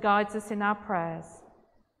weakness and guides us in our prayers,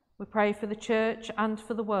 we pray for the Church and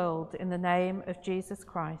for the world in the name of Jesus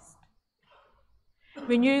Christ.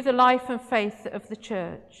 Renew the life and faith of the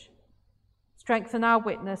Church. Strengthen our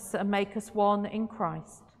witness and make us one in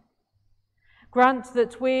Christ. Grant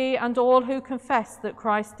that we and all who confess that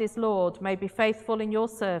Christ is Lord may be faithful in your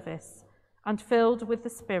service and filled with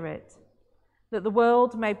the Spirit, that the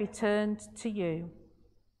world may be turned to you.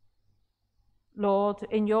 Lord,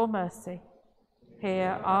 in your mercy,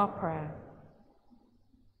 hear our prayer.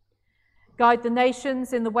 Guide the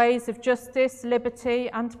nations in the ways of justice, liberty,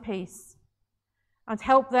 and peace, and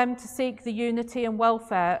help them to seek the unity and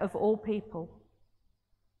welfare of all people.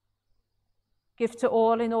 Give to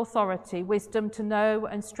all in authority wisdom to know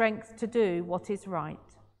and strength to do what is right.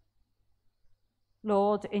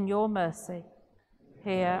 Lord, in your mercy,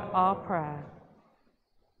 hear our prayer.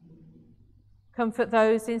 Comfort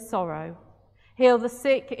those in sorrow, heal the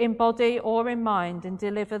sick in body or in mind, and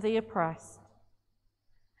deliver the oppressed.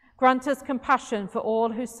 Grant us compassion for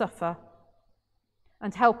all who suffer,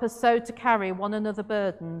 and help us so to carry one another's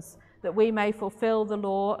burdens that we may fulfill the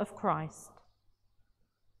law of Christ.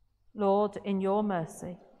 Lord, in your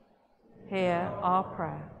mercy, hear our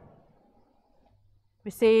prayer.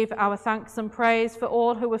 Receive our thanks and praise for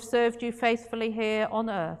all who have served you faithfully here on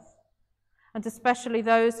earth, and especially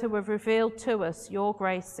those who have revealed to us your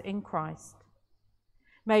grace in Christ.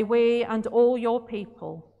 May we and all your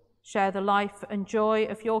people share the life and joy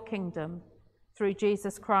of your kingdom through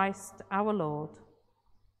Jesus Christ our Lord.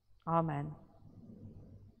 Amen.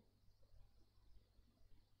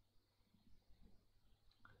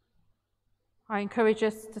 I encourage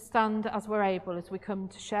us to stand as we're able as we come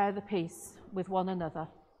to share the peace with one another.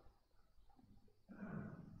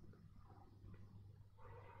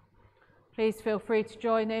 Please feel free to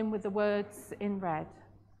join in with the words in red.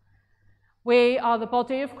 We are the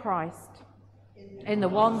body of Christ. In the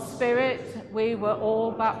one Spirit, we were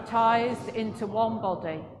all baptized into one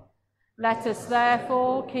body. Let us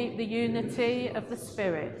therefore keep the unity of the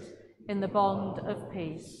Spirit in the bond of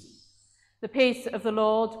peace. The peace of the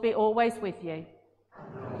Lord be always with you.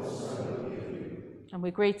 And also with you. And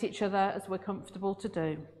we greet each other as we're comfortable to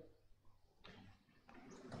do.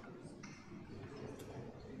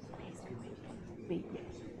 Peace be with you.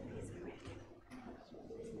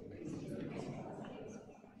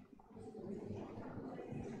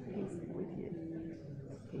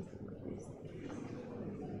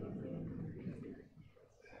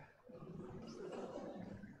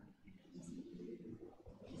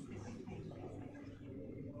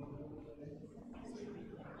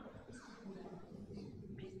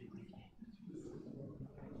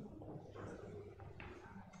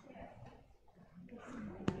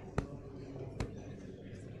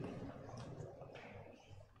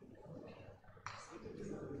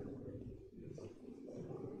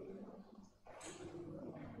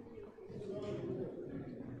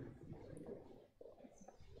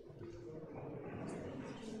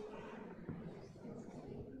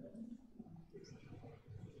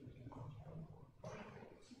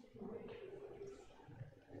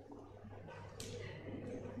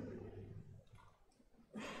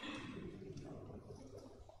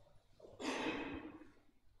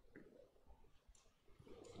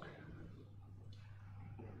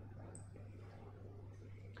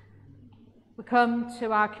 We come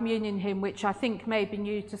to our communion hymn, which I think may be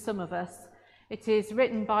new to some of us. It is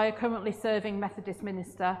written by a currently serving Methodist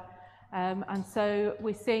minister, And so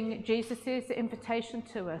we sing Jesus' invitation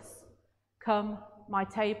to us, "Come, my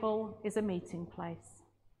table is a meeting place."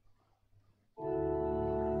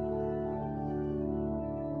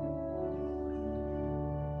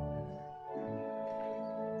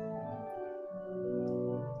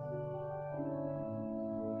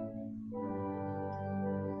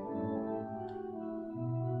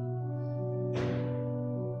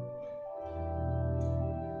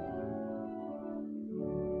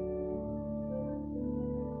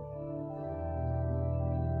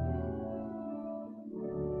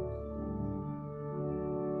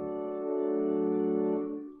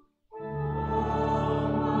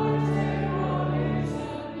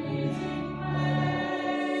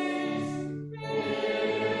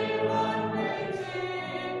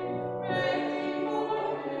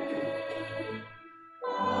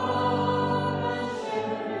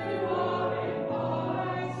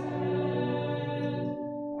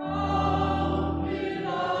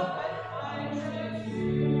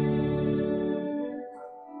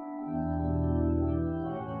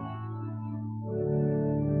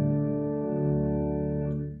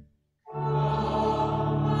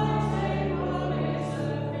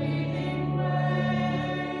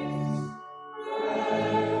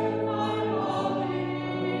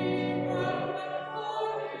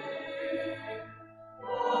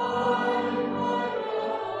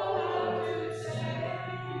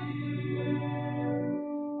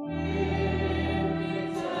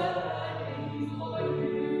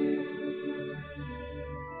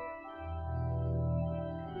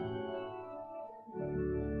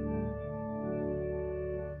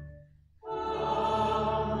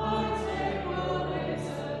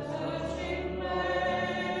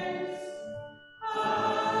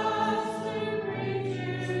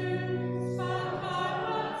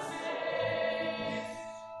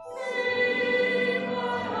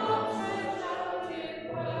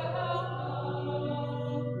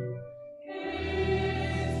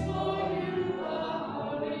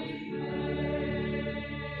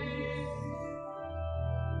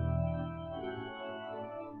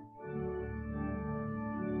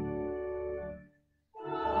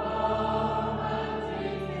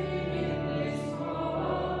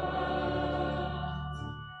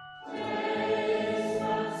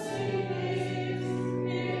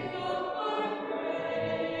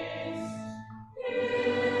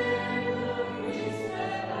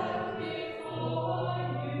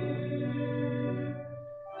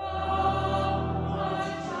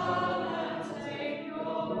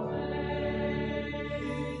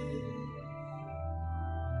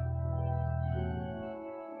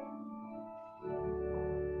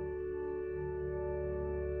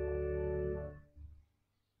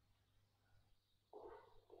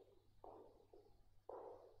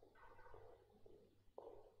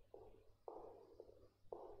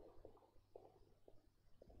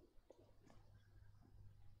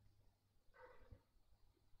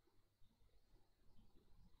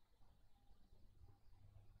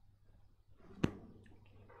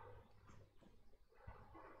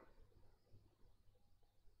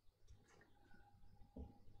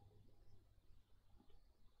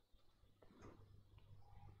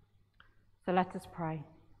 So let us pray.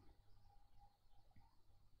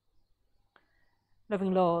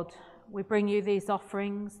 Loving Lord, we bring you these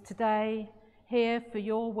offerings today here for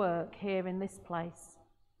your work here in this place.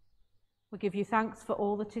 We give you thanks for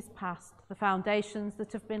all that is past, the foundations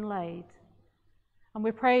that have been laid, and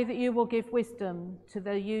we pray that you will give wisdom to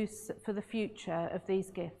the use for the future of these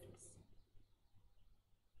gifts.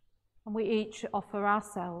 And we each offer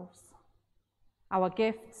ourselves, our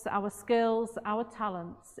gifts, our skills, our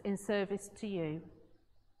talents in service to you.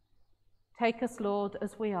 Take us, Lord,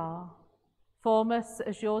 as we are. Form us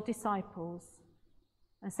as your disciples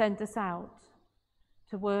and send us out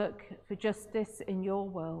to work for justice in your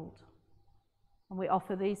world. And we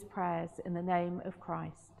offer these prayers in the name of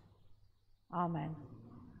Christ. Amen.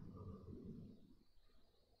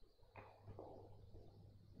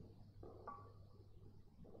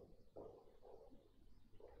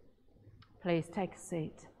 Please take a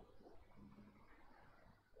seat.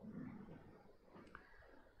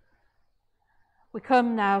 We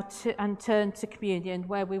come now and turn to communion,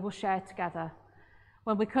 where we will share together.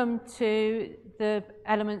 When we come to the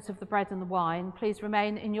elements of the bread and the wine, please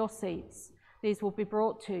remain in your seats. These will be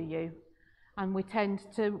brought to you, and we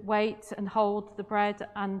tend to wait and hold the bread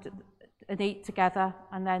and eat together,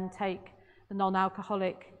 and then take the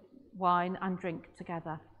non-alcoholic wine and drink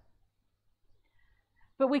together.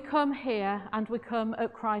 But we come here, and we come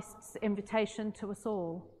at Christ's invitation to us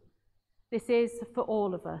all. This is for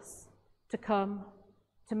all of us to come,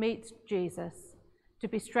 to meet Jesus, to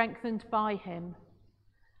be strengthened by him,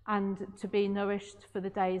 and to be nourished for the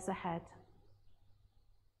days ahead.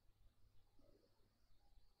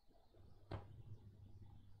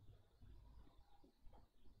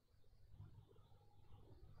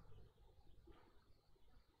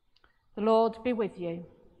 The Lord be with you.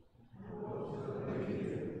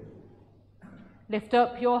 Lift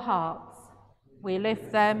up your hearts. We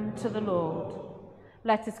lift them to the Lord.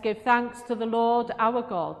 Let us give thanks to the Lord our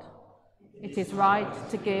God. It is right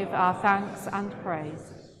to give our thanks and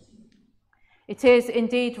praise. It is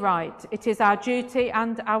indeed right. It is our duty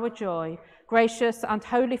and our joy, gracious and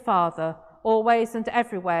holy Father, always and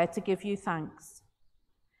everywhere to give you thanks.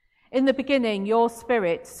 In the beginning, your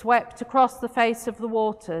Spirit swept across the face of the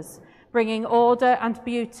waters, bringing order and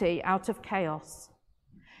beauty out of chaos.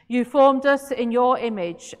 You formed us in your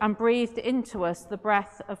image and breathed into us the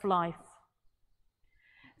breath of life.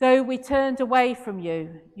 Though we turned away from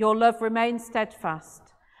you, your love remained steadfast,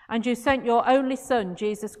 and you sent your only Son,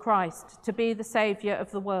 Jesus Christ, to be the Saviour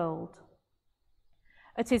of the world.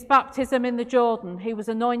 At his baptism in the Jordan, he was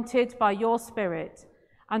anointed by your Spirit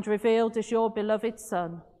and revealed as your beloved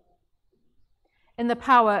Son. In the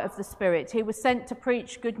power of the Spirit, he was sent to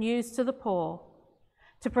preach good news to the poor,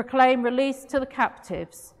 to proclaim release to the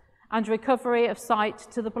captives and recovery of sight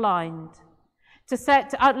to the blind, to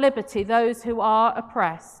set at liberty those who are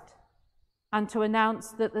oppressed, and to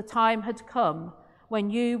announce that the time had come when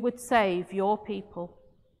you would save your people.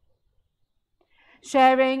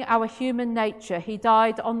 Sharing our human nature, he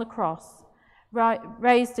died on the cross.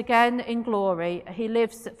 Raised again in glory, he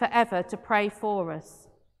lives forever to pray for us.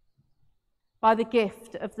 By the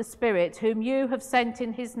gift of the Spirit, whom you have sent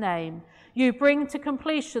in his name, you bring to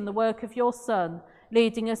completion the work of your Son,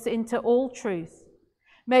 leading us into all truth,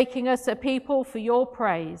 making us a people for your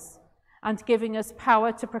praise, and giving us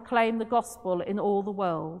power to proclaim the gospel in all the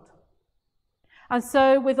world. And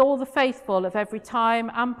so, with all the faithful of every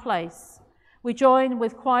time and place, we join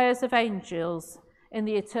with choirs of angels in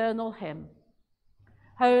the eternal hymn.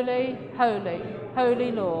 Holy, holy,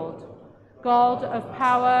 holy Lord, God of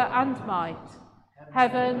power and might,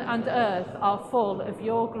 heaven and earth are full of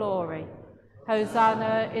your glory.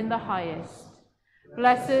 Hosanna in the highest.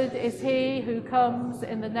 Blessed is he who comes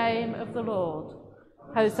in the name of the Lord.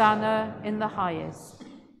 Hosanna in the highest.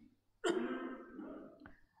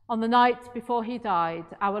 On the night before he died,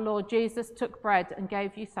 our Lord Jesus took bread and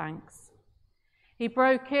gave you thanks. He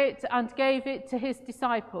broke it and gave it to his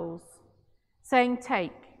disciples, saying,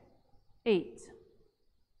 "Take, eat.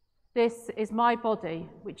 This is my body,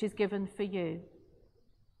 which is given for you.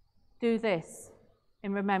 Do this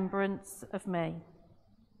in remembrance of me."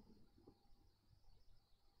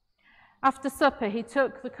 After supper, he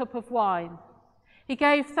took the cup of wine. He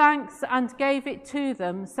gave thanks and gave it to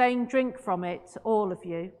them, saying, "Drink from it, all of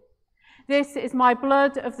you. This is my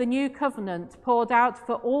blood of the new covenant, poured out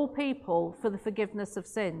for all people for the forgiveness of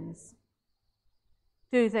sins.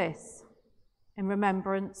 Do this in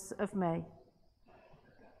remembrance of me."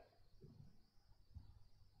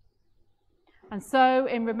 And so,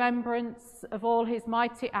 in remembrance of all his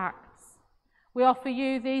mighty acts, we offer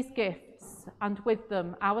you these gifts, and with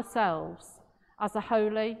them ourselves, as a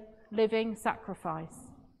holy, living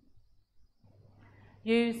sacrifice.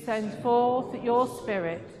 You send forth your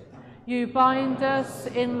Spirit. You bind us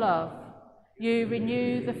in love. You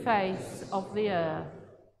renew the face of the earth.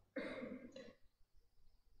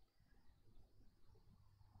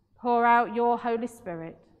 Pour out your Holy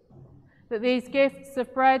Spirit, that these gifts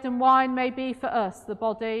of bread and wine may be for us the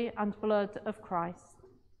body and blood of Christ.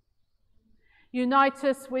 Unite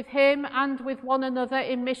us with him and with one another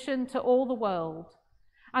in mission to all the world,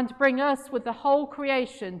 and bring us with the whole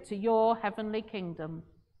creation to your heavenly kingdom.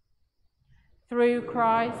 Through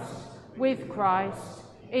Christ, with Christ,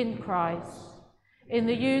 in Christ, in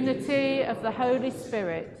the unity of the Holy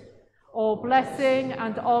Spirit, all blessing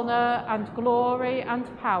and honour and glory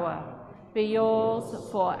and power be yours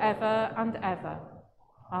forever and ever.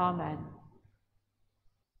 Amen.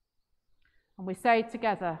 And we say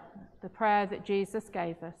together the prayer that Jesus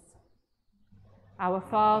gave us. Our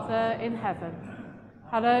Father in heaven,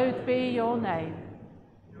 hallowed be your name.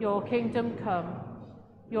 Your kingdom come.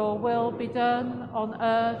 Your will be done on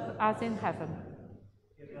earth as in heaven.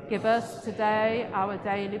 Give us today our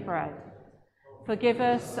daily bread. Forgive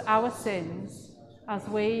us our sins, as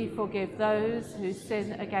we forgive those who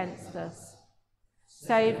sin against us.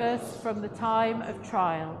 Save us from the time of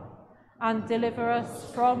trial, and deliver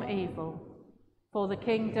us from evil. For the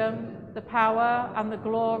kingdom, the power, and the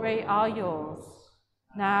glory are yours,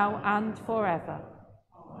 now and forever.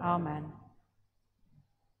 Amen.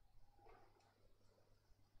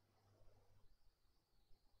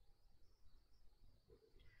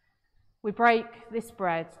 we break this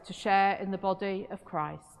bread to share in the body of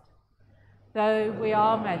Christ. Though we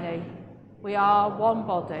are many, we are one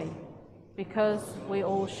body, because we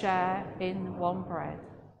all share in one bread.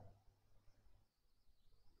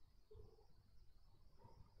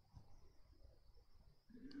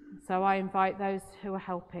 So I invite those who are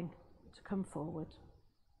helping to come forward.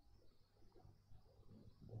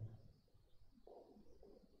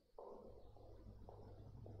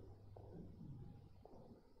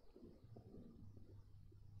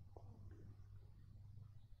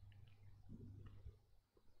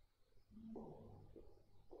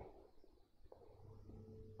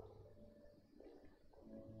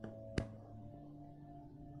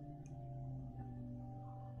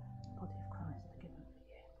 Body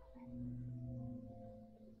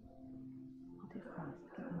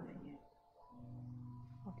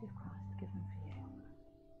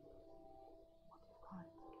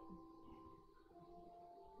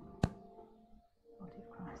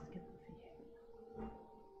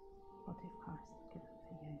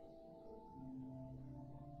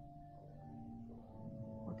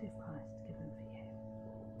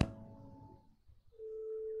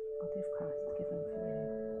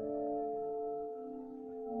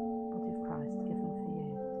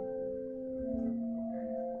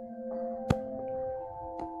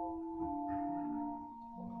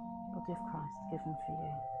of Christ given for you.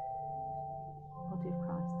 Body of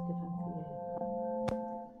Christ given for you. Body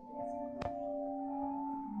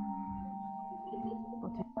of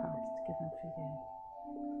Christ given for you.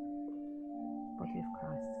 Body of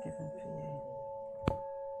Christ given for you.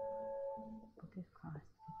 Body of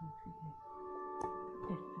Christ given for you.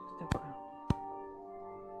 Yes, still come.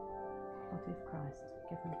 Body of Christ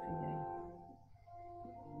given for you.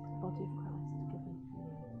 Body of Christ given for you.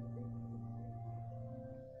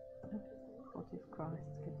 Body of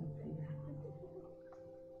Christ given for you.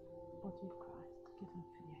 Body of Christ given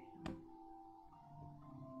for you.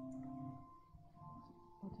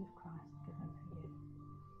 Body of Christ given for you.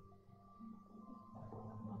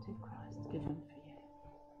 Body of Christ given for you.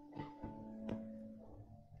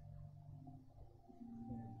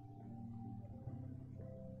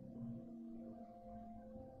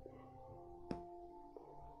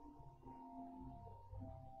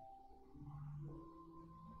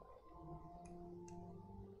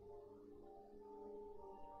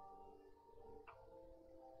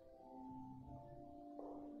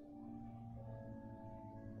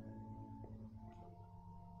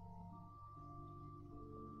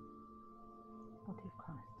 Body of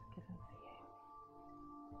Christ given for you.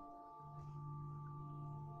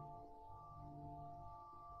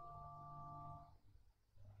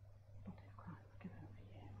 Body of Christ given for you.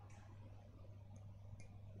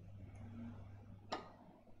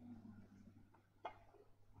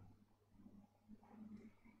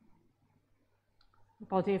 The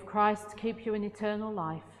body of Christ to keep you in eternal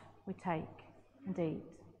life, we take and eat.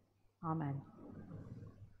 Amen.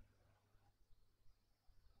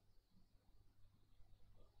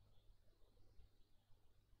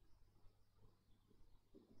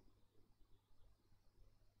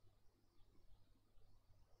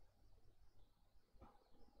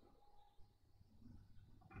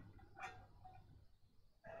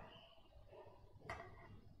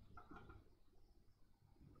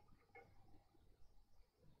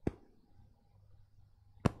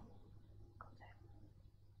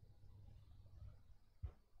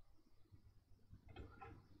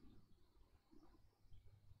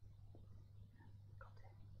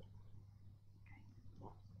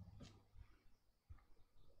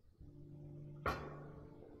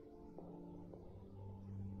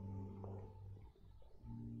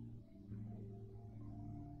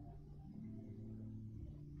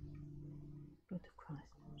 Blood of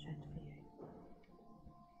Christ shed for you.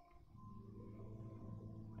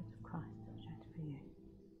 Blood of Christ shed for you.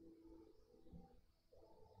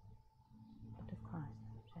 Blood of Christ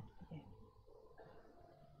shed for you.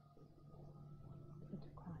 Blood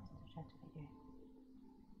of Christ shed for you.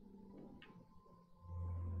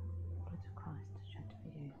 Blood of Christ shed for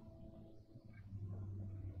you.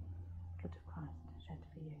 Blood of Christ shed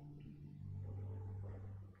for you.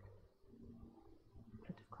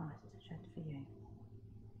 Blood of Christ shed for you.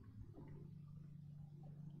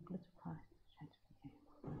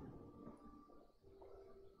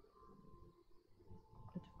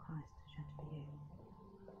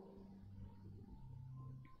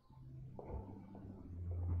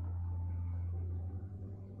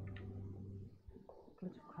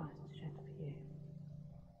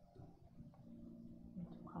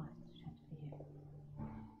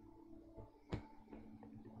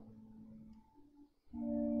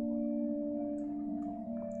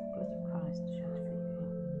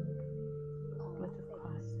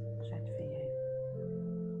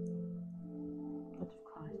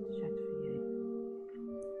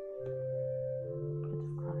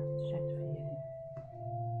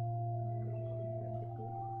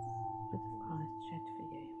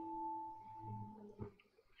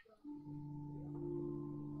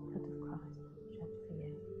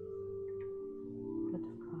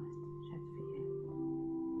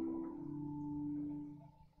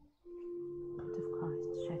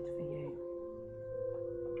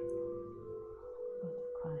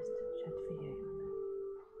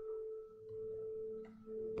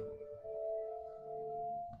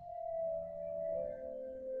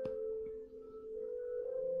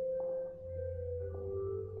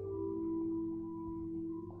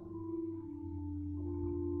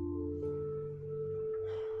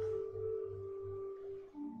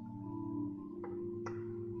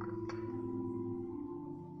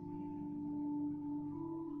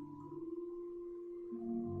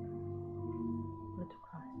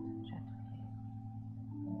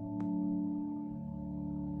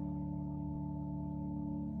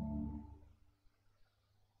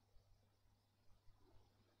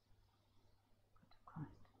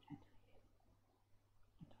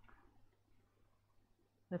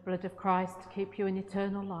 The blood of Christ keep you in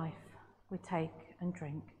eternal life. We take and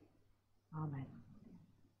drink. Amen.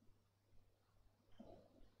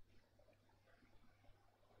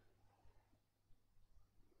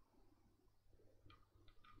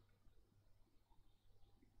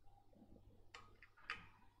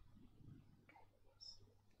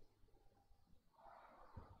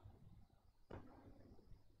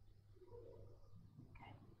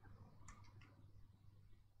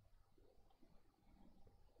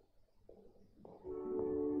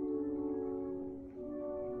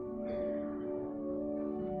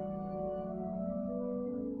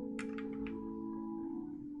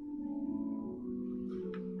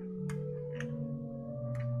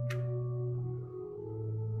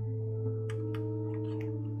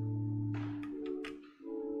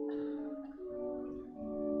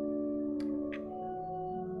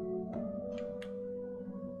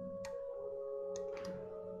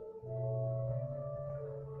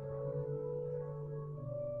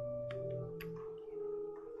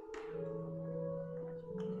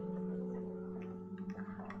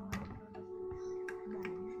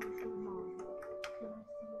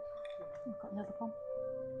 Got another one.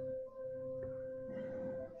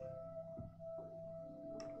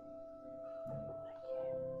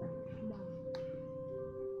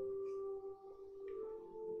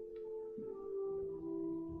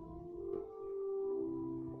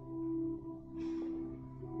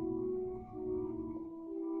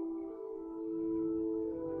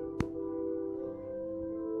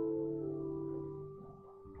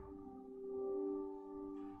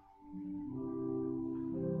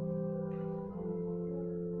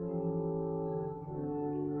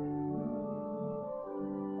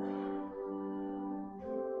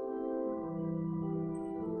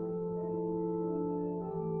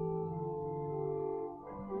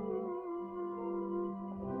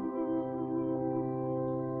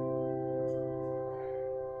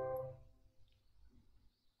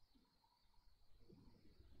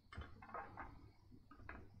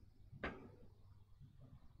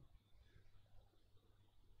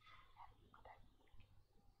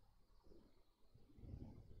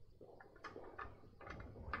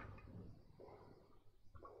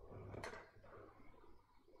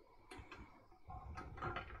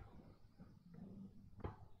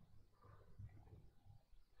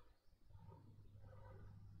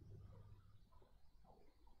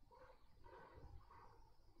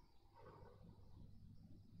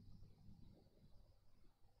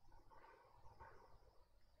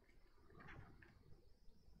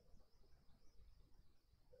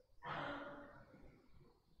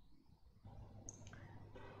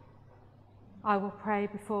 I will pray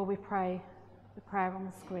before we pray the prayer on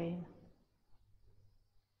the screen.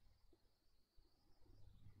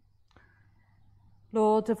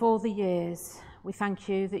 Lord, of all the years, we thank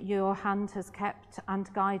you that your hand has kept and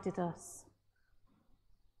guided us.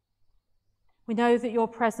 We know that your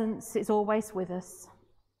presence is always with us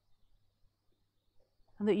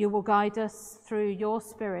and that you will guide us through your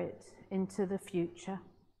Spirit into the future.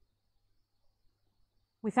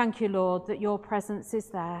 We thank you, Lord, that your presence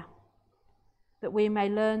is there, that we may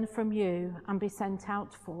learn from you and be sent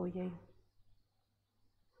out for you.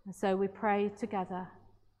 And so we pray together,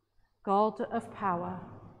 God of power,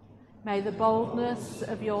 may the boldness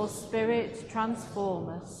of your Spirit transform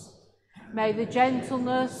us. May the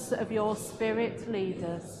gentleness of your Spirit lead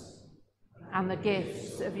us, and the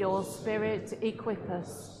gifts of your Spirit equip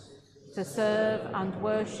us to serve and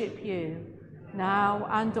worship you, now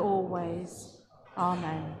and always.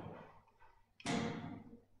 Amen.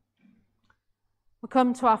 We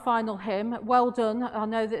come to our final hymn. Well done. I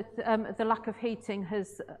know that the lack of heating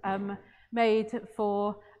has made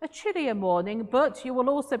for a chillier morning, but you will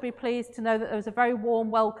also be pleased to know that there was a very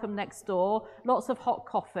warm welcome next door, lots of hot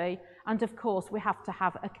coffee, and of course we have to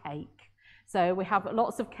have a cake. So we have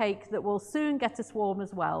lots of cake that will soon get us warm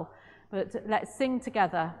as well. But let's sing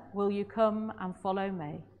together, Will You Come and Follow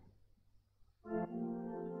Me?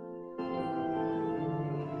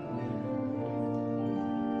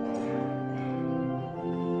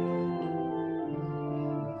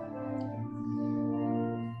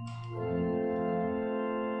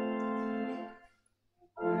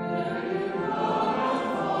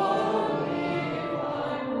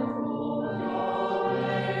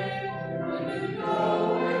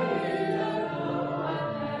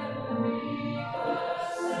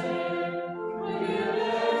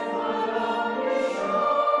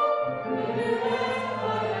 Sure.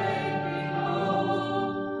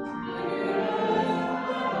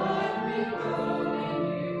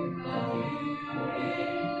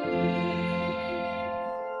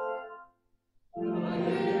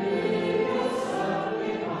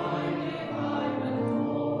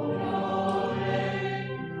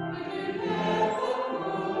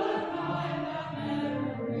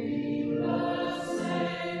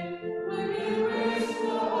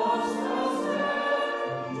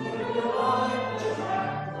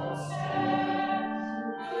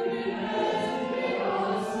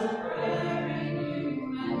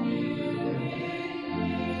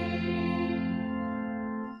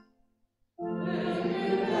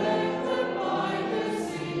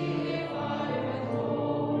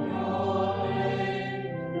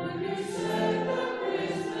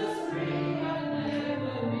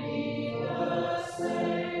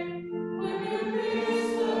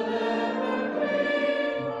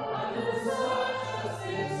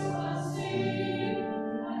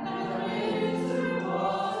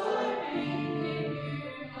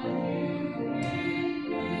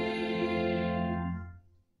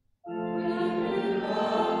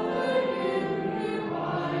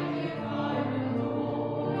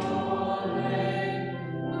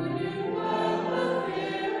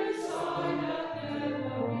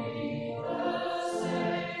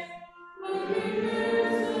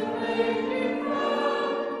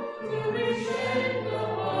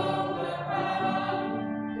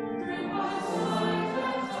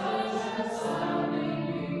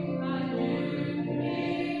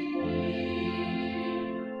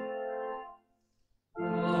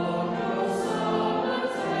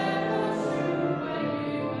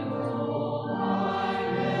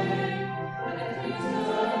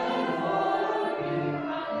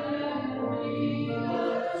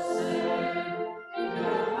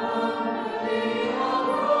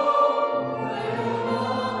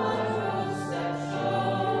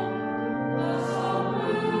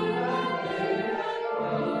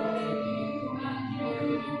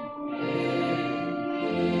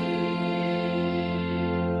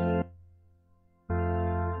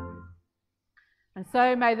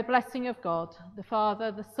 So may the blessing of God, the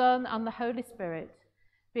Father, the Son, and the Holy Spirit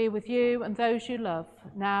be with you and those you love,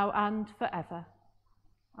 now and forever.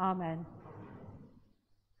 Amen.